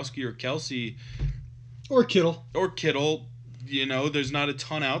Gronkowski or Kelsey. Or Kittle, there's not a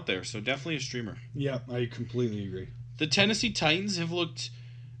ton out there, so definitely a streamer. Yeah, I completely agree. The Tennessee Titans have looked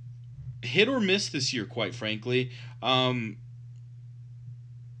hit or miss this year, quite frankly. A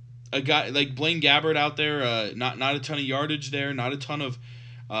guy like Blaine Gabbert out there, not a ton of yardage there, not a ton of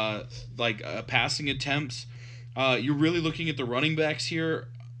passing attempts. You're really looking at the running backs here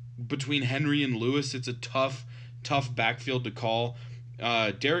between Henry and Lewis. It's a tough backfield to call.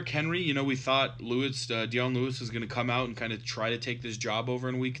 Derrick Henry, we thought Dion Lewis was going to come out and kind of try to take this job over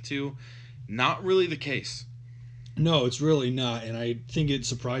in week 2. Not really the case. No, it's really not, and I think it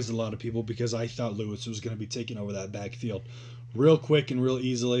surprised a lot of people because I thought Lewis was going to be taking over that backfield real quick and real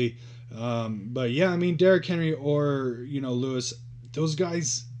easily. But yeah, I mean, Derrick Henry or Lewis, those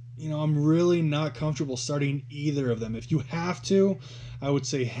guys, I'm really not comfortable starting either of them. If you have to, I would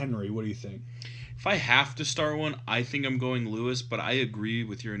say Henry. What do you think? If I have to start one, I think I'm going Lewis, but I agree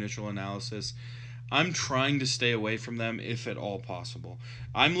with your initial analysis. I'm trying to stay away from them if at all possible.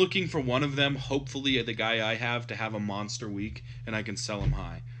 I'm looking for one of them, hopefully the guy I have, to have a monster week, and I can sell him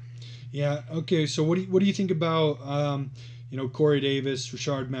high. Yeah, okay, so what do you think about Corey Davis,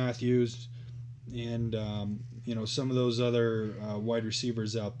 Rashard Matthews, and some of those other wide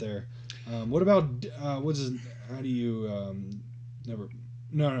receivers out there? What about go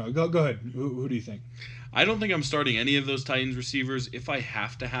ahead. Who do you think? I don't think I'm starting any of those Titans receivers. If I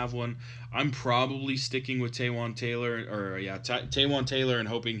have to have one, I'm probably sticking with Taywan Taylor and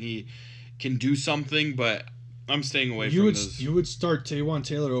hoping he can do something, but I'm staying away from those. You would start Taywan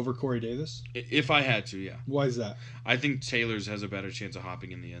Taylor over Corey Davis? If I had to, yeah. Why is that? I think Taylor's has a better chance of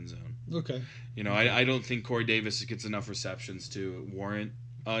hopping in the end zone. Okay. I don't think Corey Davis gets enough receptions to warrant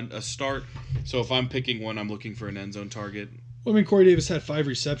a start. So if I'm picking one, I'm looking for an end zone target. Well, I mean, Corey Davis had 5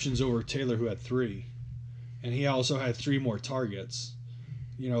 receptions over Taylor, who had 3. And he also had 3 more targets.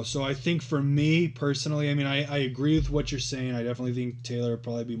 So I think for me personally, I mean, I agree with what you're saying. I definitely think Taylor would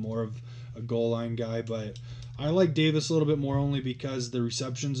probably be more of a goal line guy, but I like Davis a little bit more only because the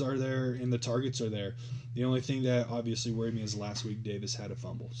receptions are there and the targets are there. The only thing that obviously worried me is last week Davis had a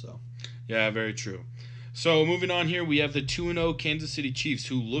fumble. So yeah, very true. So moving on here, we have the 2-0 Kansas City Chiefs,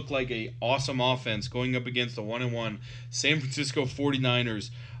 who look like a awesome offense going up against the 1-1 San Francisco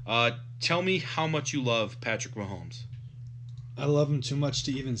 49ers. Tell me how much you love Patrick Mahomes. I love him too much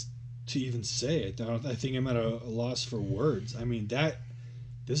to even say it. I think I'm at a loss for words. I mean,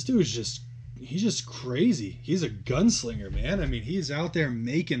 this dude is he's just crazy. He's a gunslinger, man. I mean, he's out there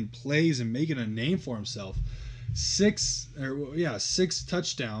making plays and making a name for himself. 6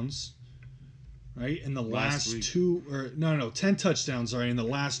 touchdowns, right? In the last 10 touchdowns, sorry, in the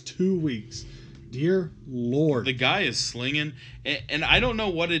last 2 weeks. Dear Lord, the guy is slinging, and I don't know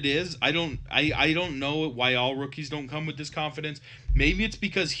what it is. I don't know why all rookies don't come with this confidence. Maybe it's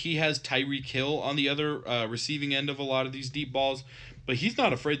because he has Tyreek Hill on the other receiving end of a lot of these deep balls, but he's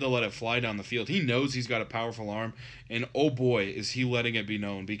not afraid to let it fly down the field. He knows he's got a powerful arm, and oh boy, is he letting it be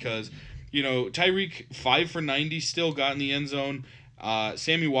known because Tyreek 5 for 90 still got in the end zone.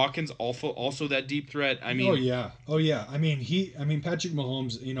 Sammy Watkins also that deep threat. I mean, oh yeah. I mean Patrick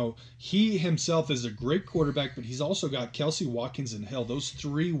Mahomes. He himself is a great quarterback, but he's also got Kelsey, Watkins, and Hill. Those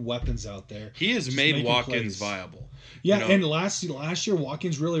 3 weapons out there. He has made Watkins viable. Yeah, and last year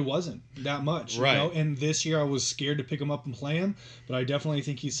Watkins really wasn't that much. Right. And this year I was scared to pick him up and play him, but I definitely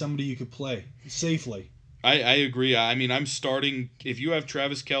think he's somebody you could play safely. I agree. I mean, I'm starting. If you have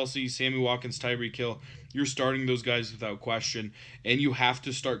Travis Kelce, Sammy Watkins, Tyreek Hill, you're starting those guys without question. And you have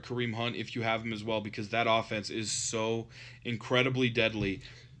to start Kareem Hunt if you have him as well because that offense is so incredibly deadly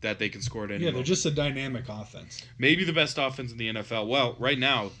that they can score at any moment. They're just a dynamic offense. Maybe the best offense in the NFL. Well, right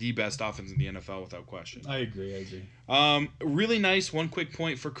now, the best offense in the NFL without question. I agree. Really nice. One quick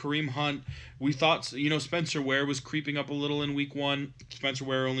point for Kareem Hunt. We thought, Spencer Ware was creeping up a little in week 1. Spencer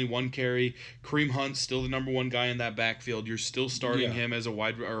Ware only 1 carry. Kareem Hunt still the number 1 guy in that backfield. You're still starting him as a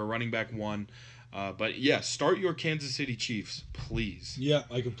running back 1. But yeah, start your Kansas City Chiefs, please. Yeah,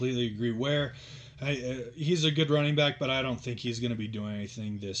 I completely agree. Ware, he's a good running back, but I don't think he's going to be doing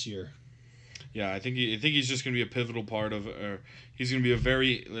anything this year. Yeah, I think he's just going to be a pivotal part of, he's going to be a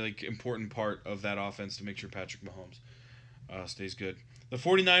very important part of that offense to make sure Patrick Mahomes stays good. The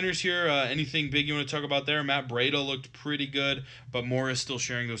 49ers here, anything big you want to talk about there? Matt Breida looked pretty good, but Morris still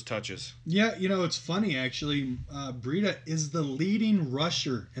sharing those touches. Yeah, it's funny actually. Breida is the leading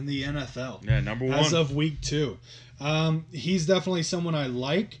rusher in the NFL. Yeah, number 1 as of week 2. He's definitely someone I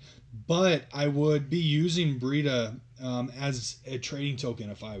like. But I would be using Breida as a trading token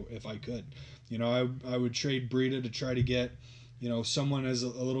if I could. I would trade Breida to try to get, someone as a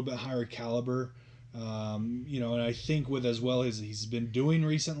little bit higher caliber. And I think with as well as he's been doing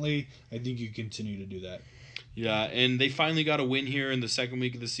recently, I think you continue to do that. Yeah, and they finally got a win here in the second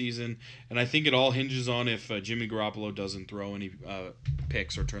week of the season, and I think it all hinges on if Jimmy Garoppolo doesn't throw any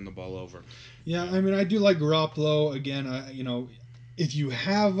picks or turn the ball over. Yeah, I mean, I do like Garoppolo. Again, if you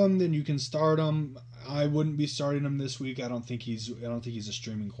have him, then you can start him. I wouldn't be starting him this week. I don't think he's a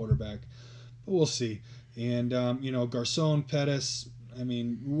streaming quarterback, but we'll see. And Garcon, Pettis. I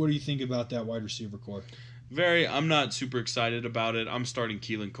mean, what do you think about that wide receiver core? I'm not super excited about it. I'm starting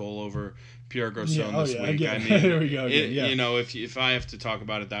Keelan Cole over Pierre Garçon this week. Again. I mean, There we go. Again, yeah. You know, if I have to talk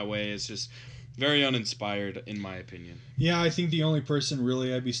about it that way, it's just very uninspired in my opinion. Yeah, I think the only person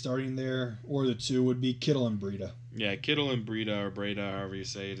really I'd be starting there, or the two, would be Kittle and Breida. Yeah, Kittle and Breida, or Breda, however you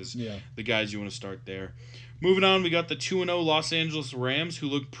say it, is Yeah. the guys you want to start there. Moving on, we got the 2-0 Los Angeles Rams, who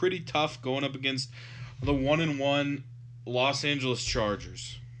look pretty tough going up against the 1-1 Los Angeles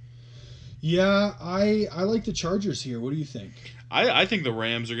Chargers. Yeah, I like the Chargers here. What do you think? I think the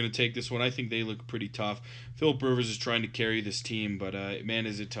Rams are going to take this one. I think they look pretty tough. Philip Rivers is trying to carry this team, but man,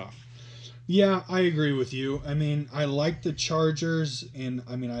 is it tough. Yeah, I agree with you. I mean, I like the Chargers, and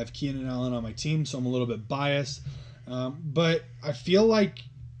I mean, I have Keenan Allen on my team, so I'm a little bit biased. But I feel like,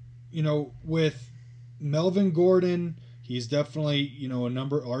 with Melvin Gordon, he's definitely, a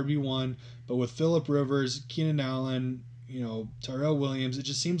number RB1. But with Philip Rivers, Keenan Allen, Tyrell Williams, it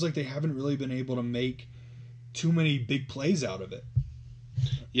just seems like they haven't really been able to make too many big plays out of it.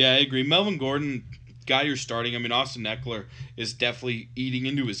 Yeah, I agree. Melvin Gordon, guy you're starting. I mean, Austin Eckler is definitely eating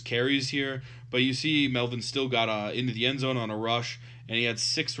into his carries here. But you see Melvin still got into the end zone on a rush, and he had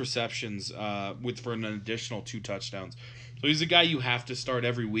 6 receptions for an additional 2 touchdowns. So he's a guy you have to start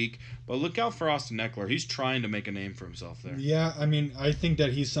every week. But look out for Austin Eckler. He's trying to make a name for himself there. Yeah, I mean, I think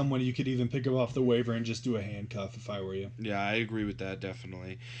that he's someone you could even pick up off the waiver and just do a handcuff if I were you. Yeah, I agree with that,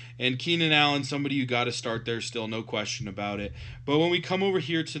 definitely. And Keenan Allen, somebody you got to start there still, no question about it. But when we come over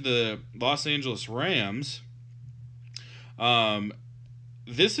here to the Los Angeles Rams,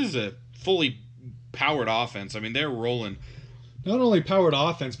 this is a fully powered offense. I mean, they're rolling. Not only powered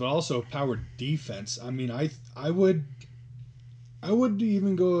offense, but also powered defense. I mean, I would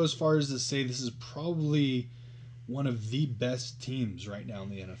even go as far as to say this is probably one of the best teams right now in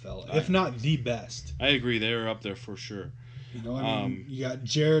the NFL, if not the best. I agree. They're up there for sure. You got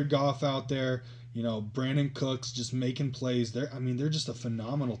Jared Goff out there, Brandon Cooks just making plays. They're just a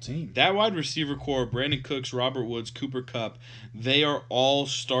phenomenal team. That wide receiver core, Brandon Cooks, Robert Woods, Cooper Kupp, they are all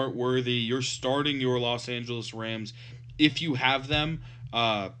start worthy. You're starting your Los Angeles Rams if you have them,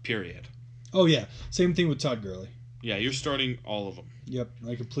 period. Oh, yeah. Same thing with Todd Gurley. Yeah, you're starting all of them. Yep,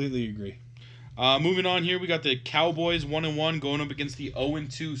 I completely agree. Moving on here, we got the Cowboys 1-1 going up against the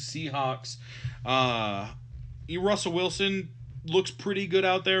 0-2 Seahawks. Russell Wilson looks pretty good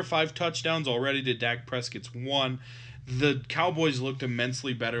out there. 5 touchdowns already to Dak Prescott's 1. The Cowboys looked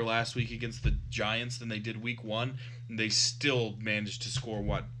immensely better last week against the Giants than they did week 1. And they still managed to score,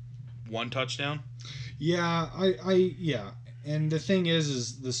 1 touchdown? Yeah, yeah. And the thing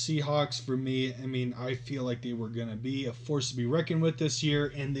is the Seahawks, for me, I mean, I feel like they were going to be a force to be reckoned with this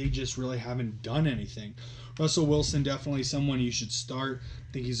year, and they just really haven't done anything. Russell Wilson, definitely someone you should start.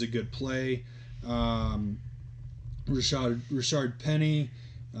 I think he's a good play. Rashard Penny,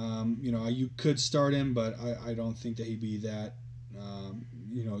 you could start him, but I don't think that he'd be that.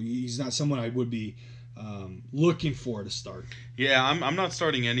 He's not someone I would be looking for to start. Yeah, I'm not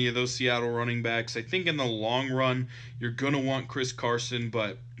starting any of those Seattle running backs. I think in the long run, you're going to want Chris Carson,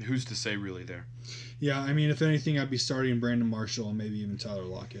 but who's to say really there? Yeah, I mean, if anything, I'd be starting Brandon Marshall and maybe even Tyler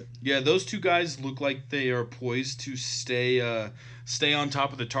Lockett. Yeah, those 2 guys look like they are poised to stay on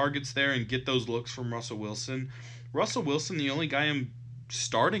top of the targets there and get those looks from Russell Wilson. Russell Wilson, the only guy I'm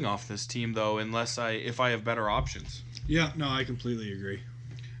starting off this team, though, if I have better options. Yeah, no, I completely agree.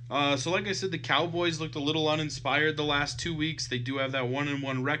 So like I said, the Cowboys looked a little uninspired the last 2 weeks. They do have that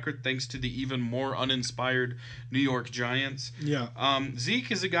 1-1 record thanks to the even more uninspired New York Giants. Yeah.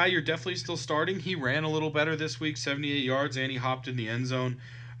 Zeke is a guy you're definitely still starting. He ran a little better this week, 78 yards, and he hopped in the end zone.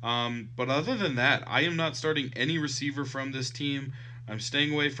 But other than that, I am not starting any receiver from this team. I'm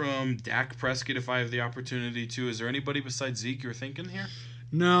staying away from Dak Prescott if I have the opportunity to. Is there anybody besides Zeke you're thinking here?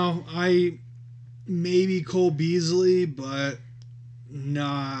 No, maybe Cole Beasley, but...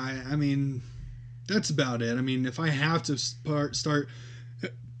 Nah, I mean, that's about it. I mean, if I have to start,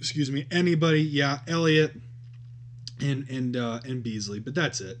 anybody, yeah, Elliott and Beasley, but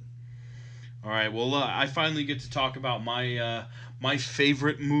that's it. All right, well, I finally get to talk about my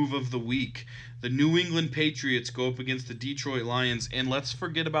favorite move of the week. The New England Patriots go up against the Detroit Lions, and let's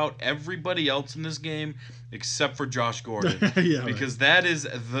forget about everybody else in this game except for Josh Gordon. Yeah, because that is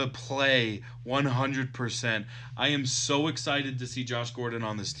the play 100%. I am so excited to see Josh Gordon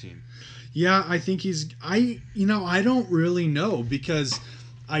on this team. Yeah, I think I don't really know because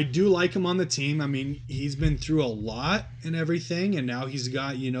I do like him on the team. I mean, he's been through a lot and everything, and now he's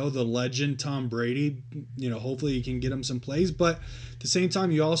got, the legend Tom Brady. Hopefully he can get him some plays. But at the same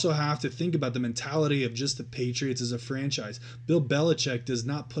time, you also have to think about the mentality of just the Patriots as a franchise. Bill Belichick does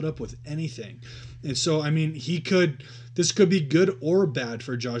not put up with anything. And so, I mean, this could be good or bad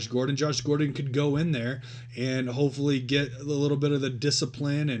for Josh Gordon. Josh Gordon could go in there and hopefully get a little bit of the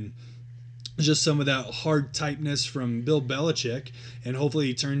discipline and just some of that hard tightness from Bill Belichick, and hopefully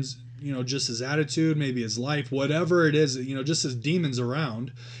he turns, just his attitude, maybe his life, whatever it is, just his demons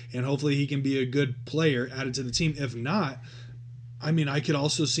around, and hopefully he can be a good player added to the team. If not, I mean, I could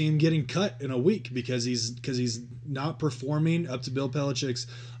also see him getting cut in a week because he's not performing up to Bill Belichick's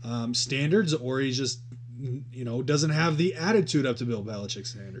standards, or he just doesn't have the attitude up to Bill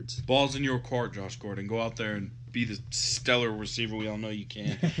Belichick's standards. Ball's in your court, Josh Gordon. Go out there and be the stellar receiver we all know you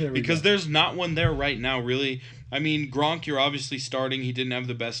can. Because there's not one there right now, really. I mean, Gronk, you're obviously starting. He didn't have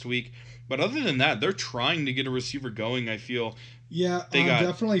the best week. But other than that, they're trying to get a receiver going, I feel. Yeah,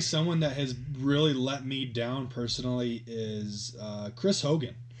 definitely someone that has really let me down personally is Chris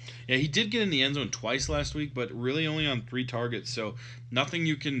Hogan. Yeah, he did get in the end zone twice last week, but really only on 3 targets. So nothing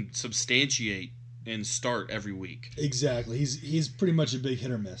you can substantiate and start every week. Exactly. He's pretty much a big hit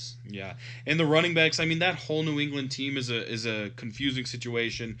or miss. Yeah. And the running backs, I mean, that whole New England team is a confusing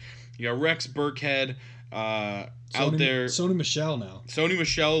situation. You got Rex Burkhead out there. Sony Michel now. Sony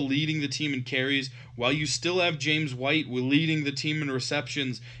Michel leading the team in carries, while you still have James White leading the team in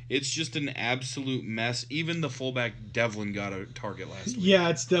receptions. It's just an absolute mess. Even the fullback Devlin got a target last week. Yeah,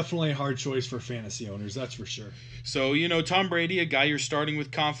 it's definitely a hard choice for fantasy owners, that's for sure. So, Tom Brady, a guy you're starting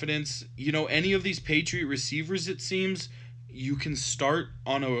with confidence. Any of these Patriot receivers, it seems, you can start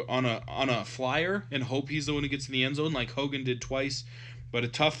on a flyer and hope he's the one who gets in the end zone, like Hogan did twice. But a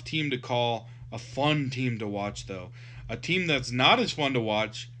tough team to call, a fun team to watch, though. A team that's not as fun to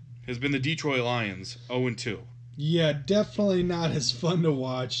watch has been the Detroit Lions, 0-2. Yeah, definitely not as fun to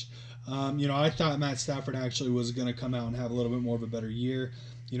watch. I thought Matt Stafford actually was going to come out and have a little bit more of a better year.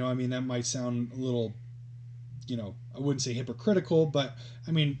 That might sound a little, I wouldn't say hypocritical, but,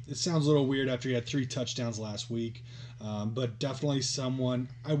 it sounds a little weird after he had 3 touchdowns last week. But definitely someone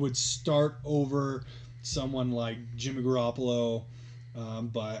I would start over someone like Jimmy Garoppolo.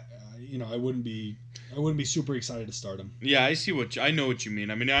 But I wouldn't be super excited to start him. Yeah, I know what you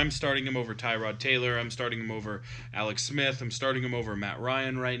mean. I'm starting him over Tyrod Taylor. I'm starting him over Alex Smith. I'm starting him over Matt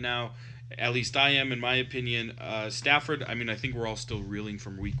Ryan right now. At least I am, in my opinion. Stafford, I think we're all still reeling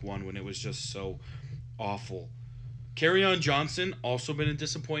from week 1 when it was just so awful. Kerryon Johnson, also been a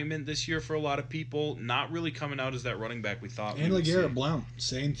disappointment this year for a lot of people. Not really coming out as that running back we thought. And LeGarrette Blount,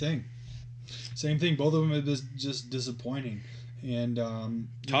 same thing. Both of them have been just disappointing. And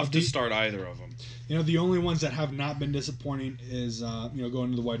tough to start either of them. The only ones that have not been disappointing is going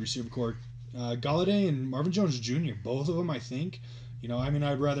to the wide receiver core, Golladay and Marvin Jones Jr. Both of them, I think.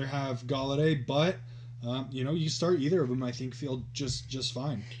 I'd rather have Golladay, but you start either of them. I think feel just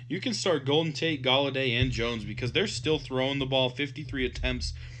fine. You can start Golden Tate, Golladay, and Jones because they're still throwing the ball. 53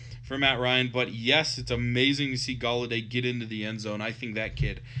 attempts for Matt Ryan, but yes, it's amazing to see Golladay get into the end zone. I think that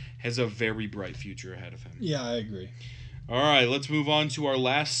kid has a very bright future ahead of him. Yeah, I agree. All right, let's move on to our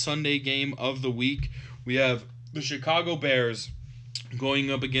last Sunday game of the week. We have the Chicago Bears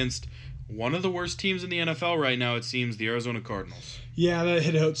going up against one of the worst teams in the NFL right now, it seems, the Arizona Cardinals. Yeah, that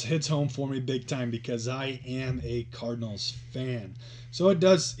hits home for me big time because I am a Cardinals fan. So it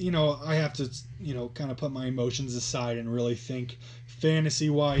does, I have to, kind of put my emotions aside and really think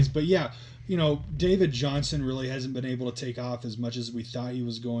fantasy-wise. But yeah, David Johnson really hasn't been able to take off as much as we thought he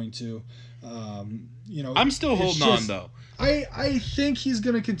was going to. I'm still holding on, though. I think he's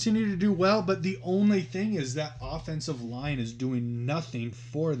going to continue to do well, but the only thing is that offensive line is doing nothing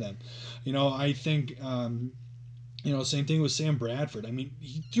for them. I think, same thing with Sam Bradford.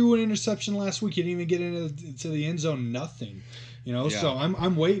 He threw an interception last week. He didn't even get into the end zone. Nothing. Yeah. So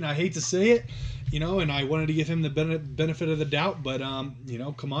I'm waiting. I hate to say it, and I wanted to give him the benefit of the doubt, but,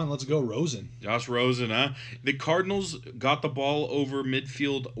 come on, let's go Rosen. Josh Rosen, huh? The Cardinals got the ball over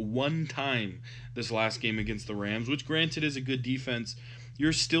midfield 1 time this last game against the Rams, which granted is a good defense.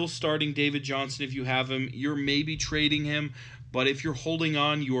 You're still starting David Johnson if you have him. You're maybe trading him, but if you're holding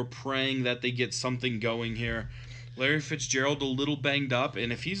on, you're praying that they get something going here. Larry Fitzgerald a little banged up,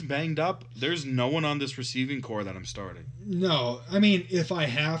 and if he's banged up, there's no one on this receiving core that I'm starting. No, if I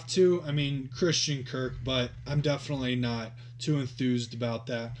have to, Christian Kirk, but I'm definitely not too enthused about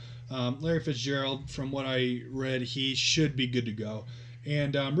that. Larry Fitzgerald, from what I read, he should be good to go.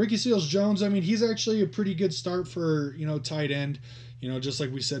 And Ricky Seals-Jones, he's actually a pretty good start for, tight end. Just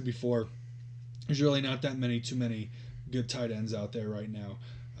like we said before, there's really not too many good tight ends out there right now.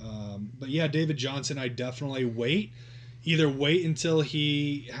 But yeah, David Johnson, I definitely wait. Either wait until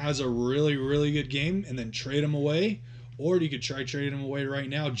he has a really, really good game and then trade him away, or you could try trading him away right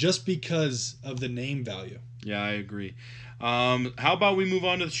now just because of the name value. Yeah, I agree. How about we move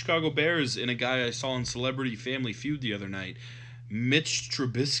on to the Chicago Bears and a guy I saw in Celebrity Family Feud the other night, Mitch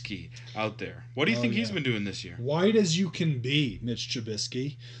Trubisky out there. What do you think he's been doing this year? White as you can be, Mitch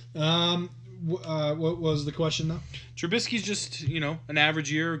Trubisky. What was the question, though? Trubisky's just, an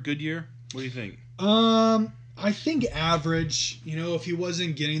average year, good year. What do you think? I think average. If he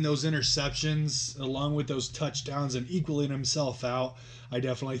wasn't getting those interceptions along with those touchdowns and equaling himself out, I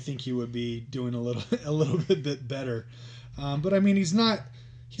definitely think he would be doing a little bit better. But I mean, he's not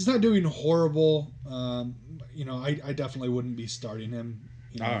doing horrible. I definitely wouldn't be starting him.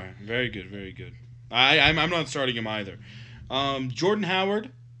 All right, very good, very good. I'm not starting him either. Jordan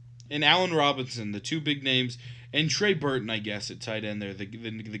Howard and Allen Robinson, the two big names. And Trey Burton, I guess, at tight end there, the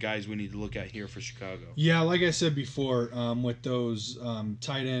guys we need to look at here for Chicago. Yeah, like I said before, with those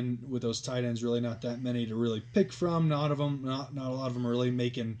tight ends, really not that many to really pick from. Not a lot of them are really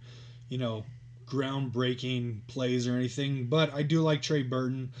making, groundbreaking plays or anything. But I do like Trey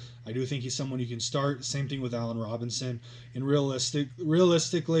Burton. I do think he's someone you can start. Same thing with Allen Robinson. And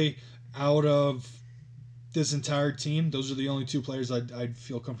realistically, out of this entire team, those are the only two players I'd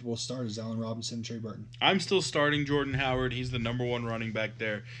feel comfortable start is Allen Robinson and Trey Burton. I'm still starting Jordan Howard. He's the number one running back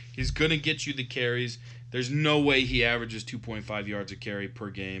there. He's going to get you the carries. There's no way he averages 2.5 yards a carry per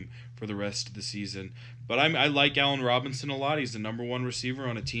game for the rest of the season. But I like Allen Robinson a lot. He's the number one receiver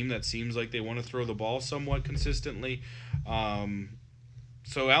on a team that seems like they want to throw the ball somewhat consistently.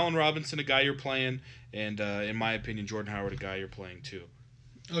 So Allen Robinson, a guy you're playing, and in my opinion, Jordan Howard, a guy you're playing too.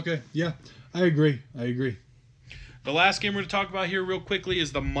 Okay, yeah, I agree. The last game we're going to talk about here real quickly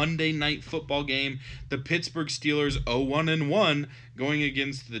is the Monday Night Football game. The Pittsburgh Steelers 0-1-1 going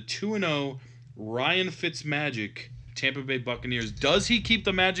against the 2-0 Ryan Fitzmagic Tampa Bay Buccaneers. Does he keep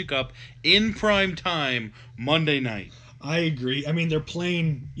the magic up in prime time Monday night? I agree. I mean, they're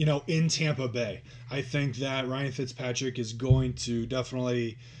playing, in Tampa Bay. I think that Ryan Fitzpatrick is going to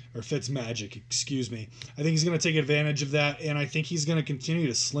definitely, or Fitzmagic, excuse me. I think he's going to take advantage of that, and I think he's going to continue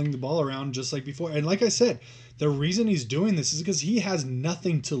to sling the ball around just like before. And like I said, the reason he's doing this is because he has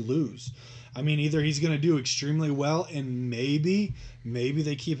nothing to lose. I mean, either he's going to do extremely well, and maybe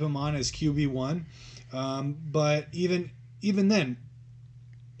they keep him on as QB1. But even then,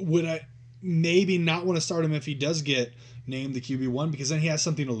 would I maybe not want to start him if he does get named the QB1, because then he has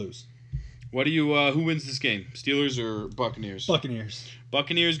something to lose. What do you? Who wins this game? Steelers or Buccaneers?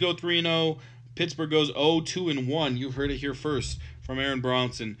 Buccaneers go 3-0. Pittsburgh goes 0-2-1. You heard it here first from Aaron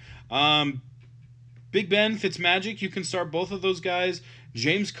Bronson. Big Ben, Fitzmagic, you can start both of those guys.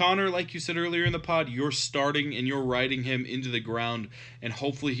 James Conner, like you said earlier in the pod, you're starting and you're riding him into the ground, and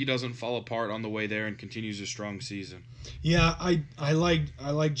hopefully he doesn't fall apart on the way there and continues a strong season. Yeah, I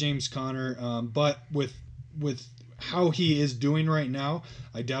like James Conner, but with how he is doing right now,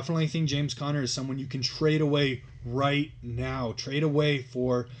 I definitely think James Conner is someone you can trade away right now. Trade away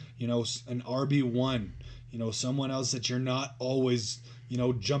for, an RB1, someone else that you're not always,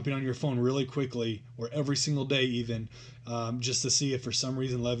 jumping on your phone really quickly or every single day even, just to see if for some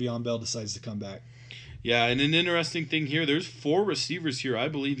reason Le'Veon Bell decides to come back. Yeah, and an interesting thing here, there's 4 receivers here I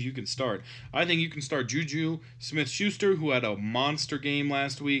believe you can start. I think you can start Juju Smith-Schuster, who had a monster game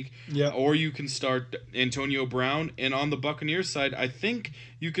last week. Yeah. Or you can start Antonio Brown. And on the Buccaneers side, I think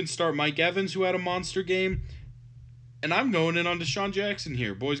you can start Mike Evans, who had a monster game. And I'm going in on Deshaun Jackson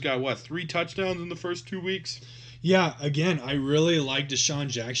here. Boy's got, 3 touchdowns in the first 2 weeks? Yeah, again, I really like Deshaun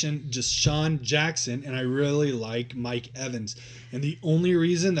Jackson, and I really like Mike Evans. And the only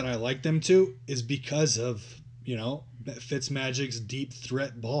reason that I like them too is because of, Fitzmagic's deep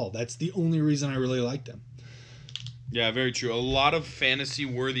threat ball. That's the only reason I really like them. Yeah, very true. A lot of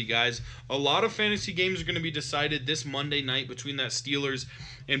fantasy-worthy guys. A lot of fantasy games are going to be decided this Monday night between that Steelers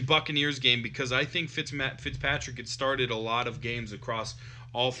and Buccaneers game, because I think Fitzpatrick had started a lot of games across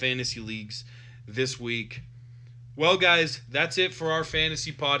all fantasy leagues this week. Well, guys, that's it for our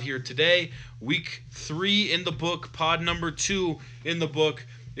fantasy pod here today. Week 3 in the book, pod number 2 in the book.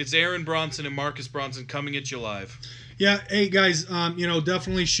 It's Aaron Bronson and Marcus Bronson coming at you live. Yeah, hey guys,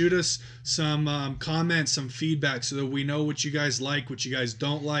 definitely shoot us some comments, some feedback, so that we know what you guys like, what you guys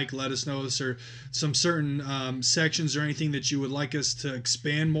don't like. Let us know if there are some certain sections or anything that you would like us to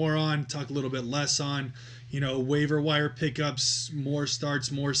expand more on, talk a little bit less on. Waiver wire pickups, more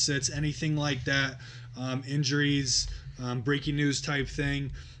starts, more sits, anything like that. Injuries, breaking news type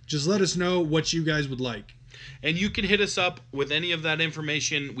thing. Just let us know what you guys would like. And you can hit us up with any of that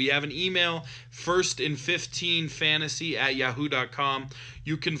information. We have an email, firstand15fantasy@yahoo.com.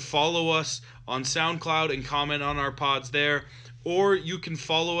 You can follow us on SoundCloud and comment on our pods there. Or you can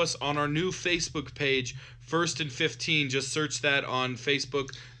follow us on our new Facebook page, First and 15. Just search that on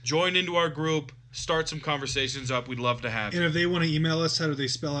Facebook. Join into our group. Start some conversations up. We'd love to have you. And if they want to email us, how do they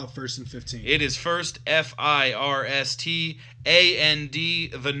spell out First and 15? It is first, FIRSTAND,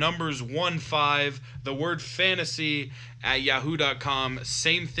 the numbers 15, the word fantasy @yahoo.com.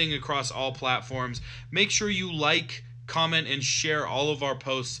 Same thing across all platforms. Make sure you like, comment, and share all of our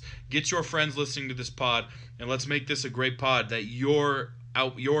posts. Get your friends listening to this pod, and let's make this a great pod that your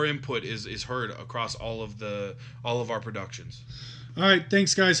input is heard across all of our productions. All right,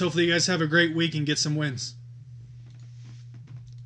 thanks, guys. Hopefully you guys have a great week and get some wins.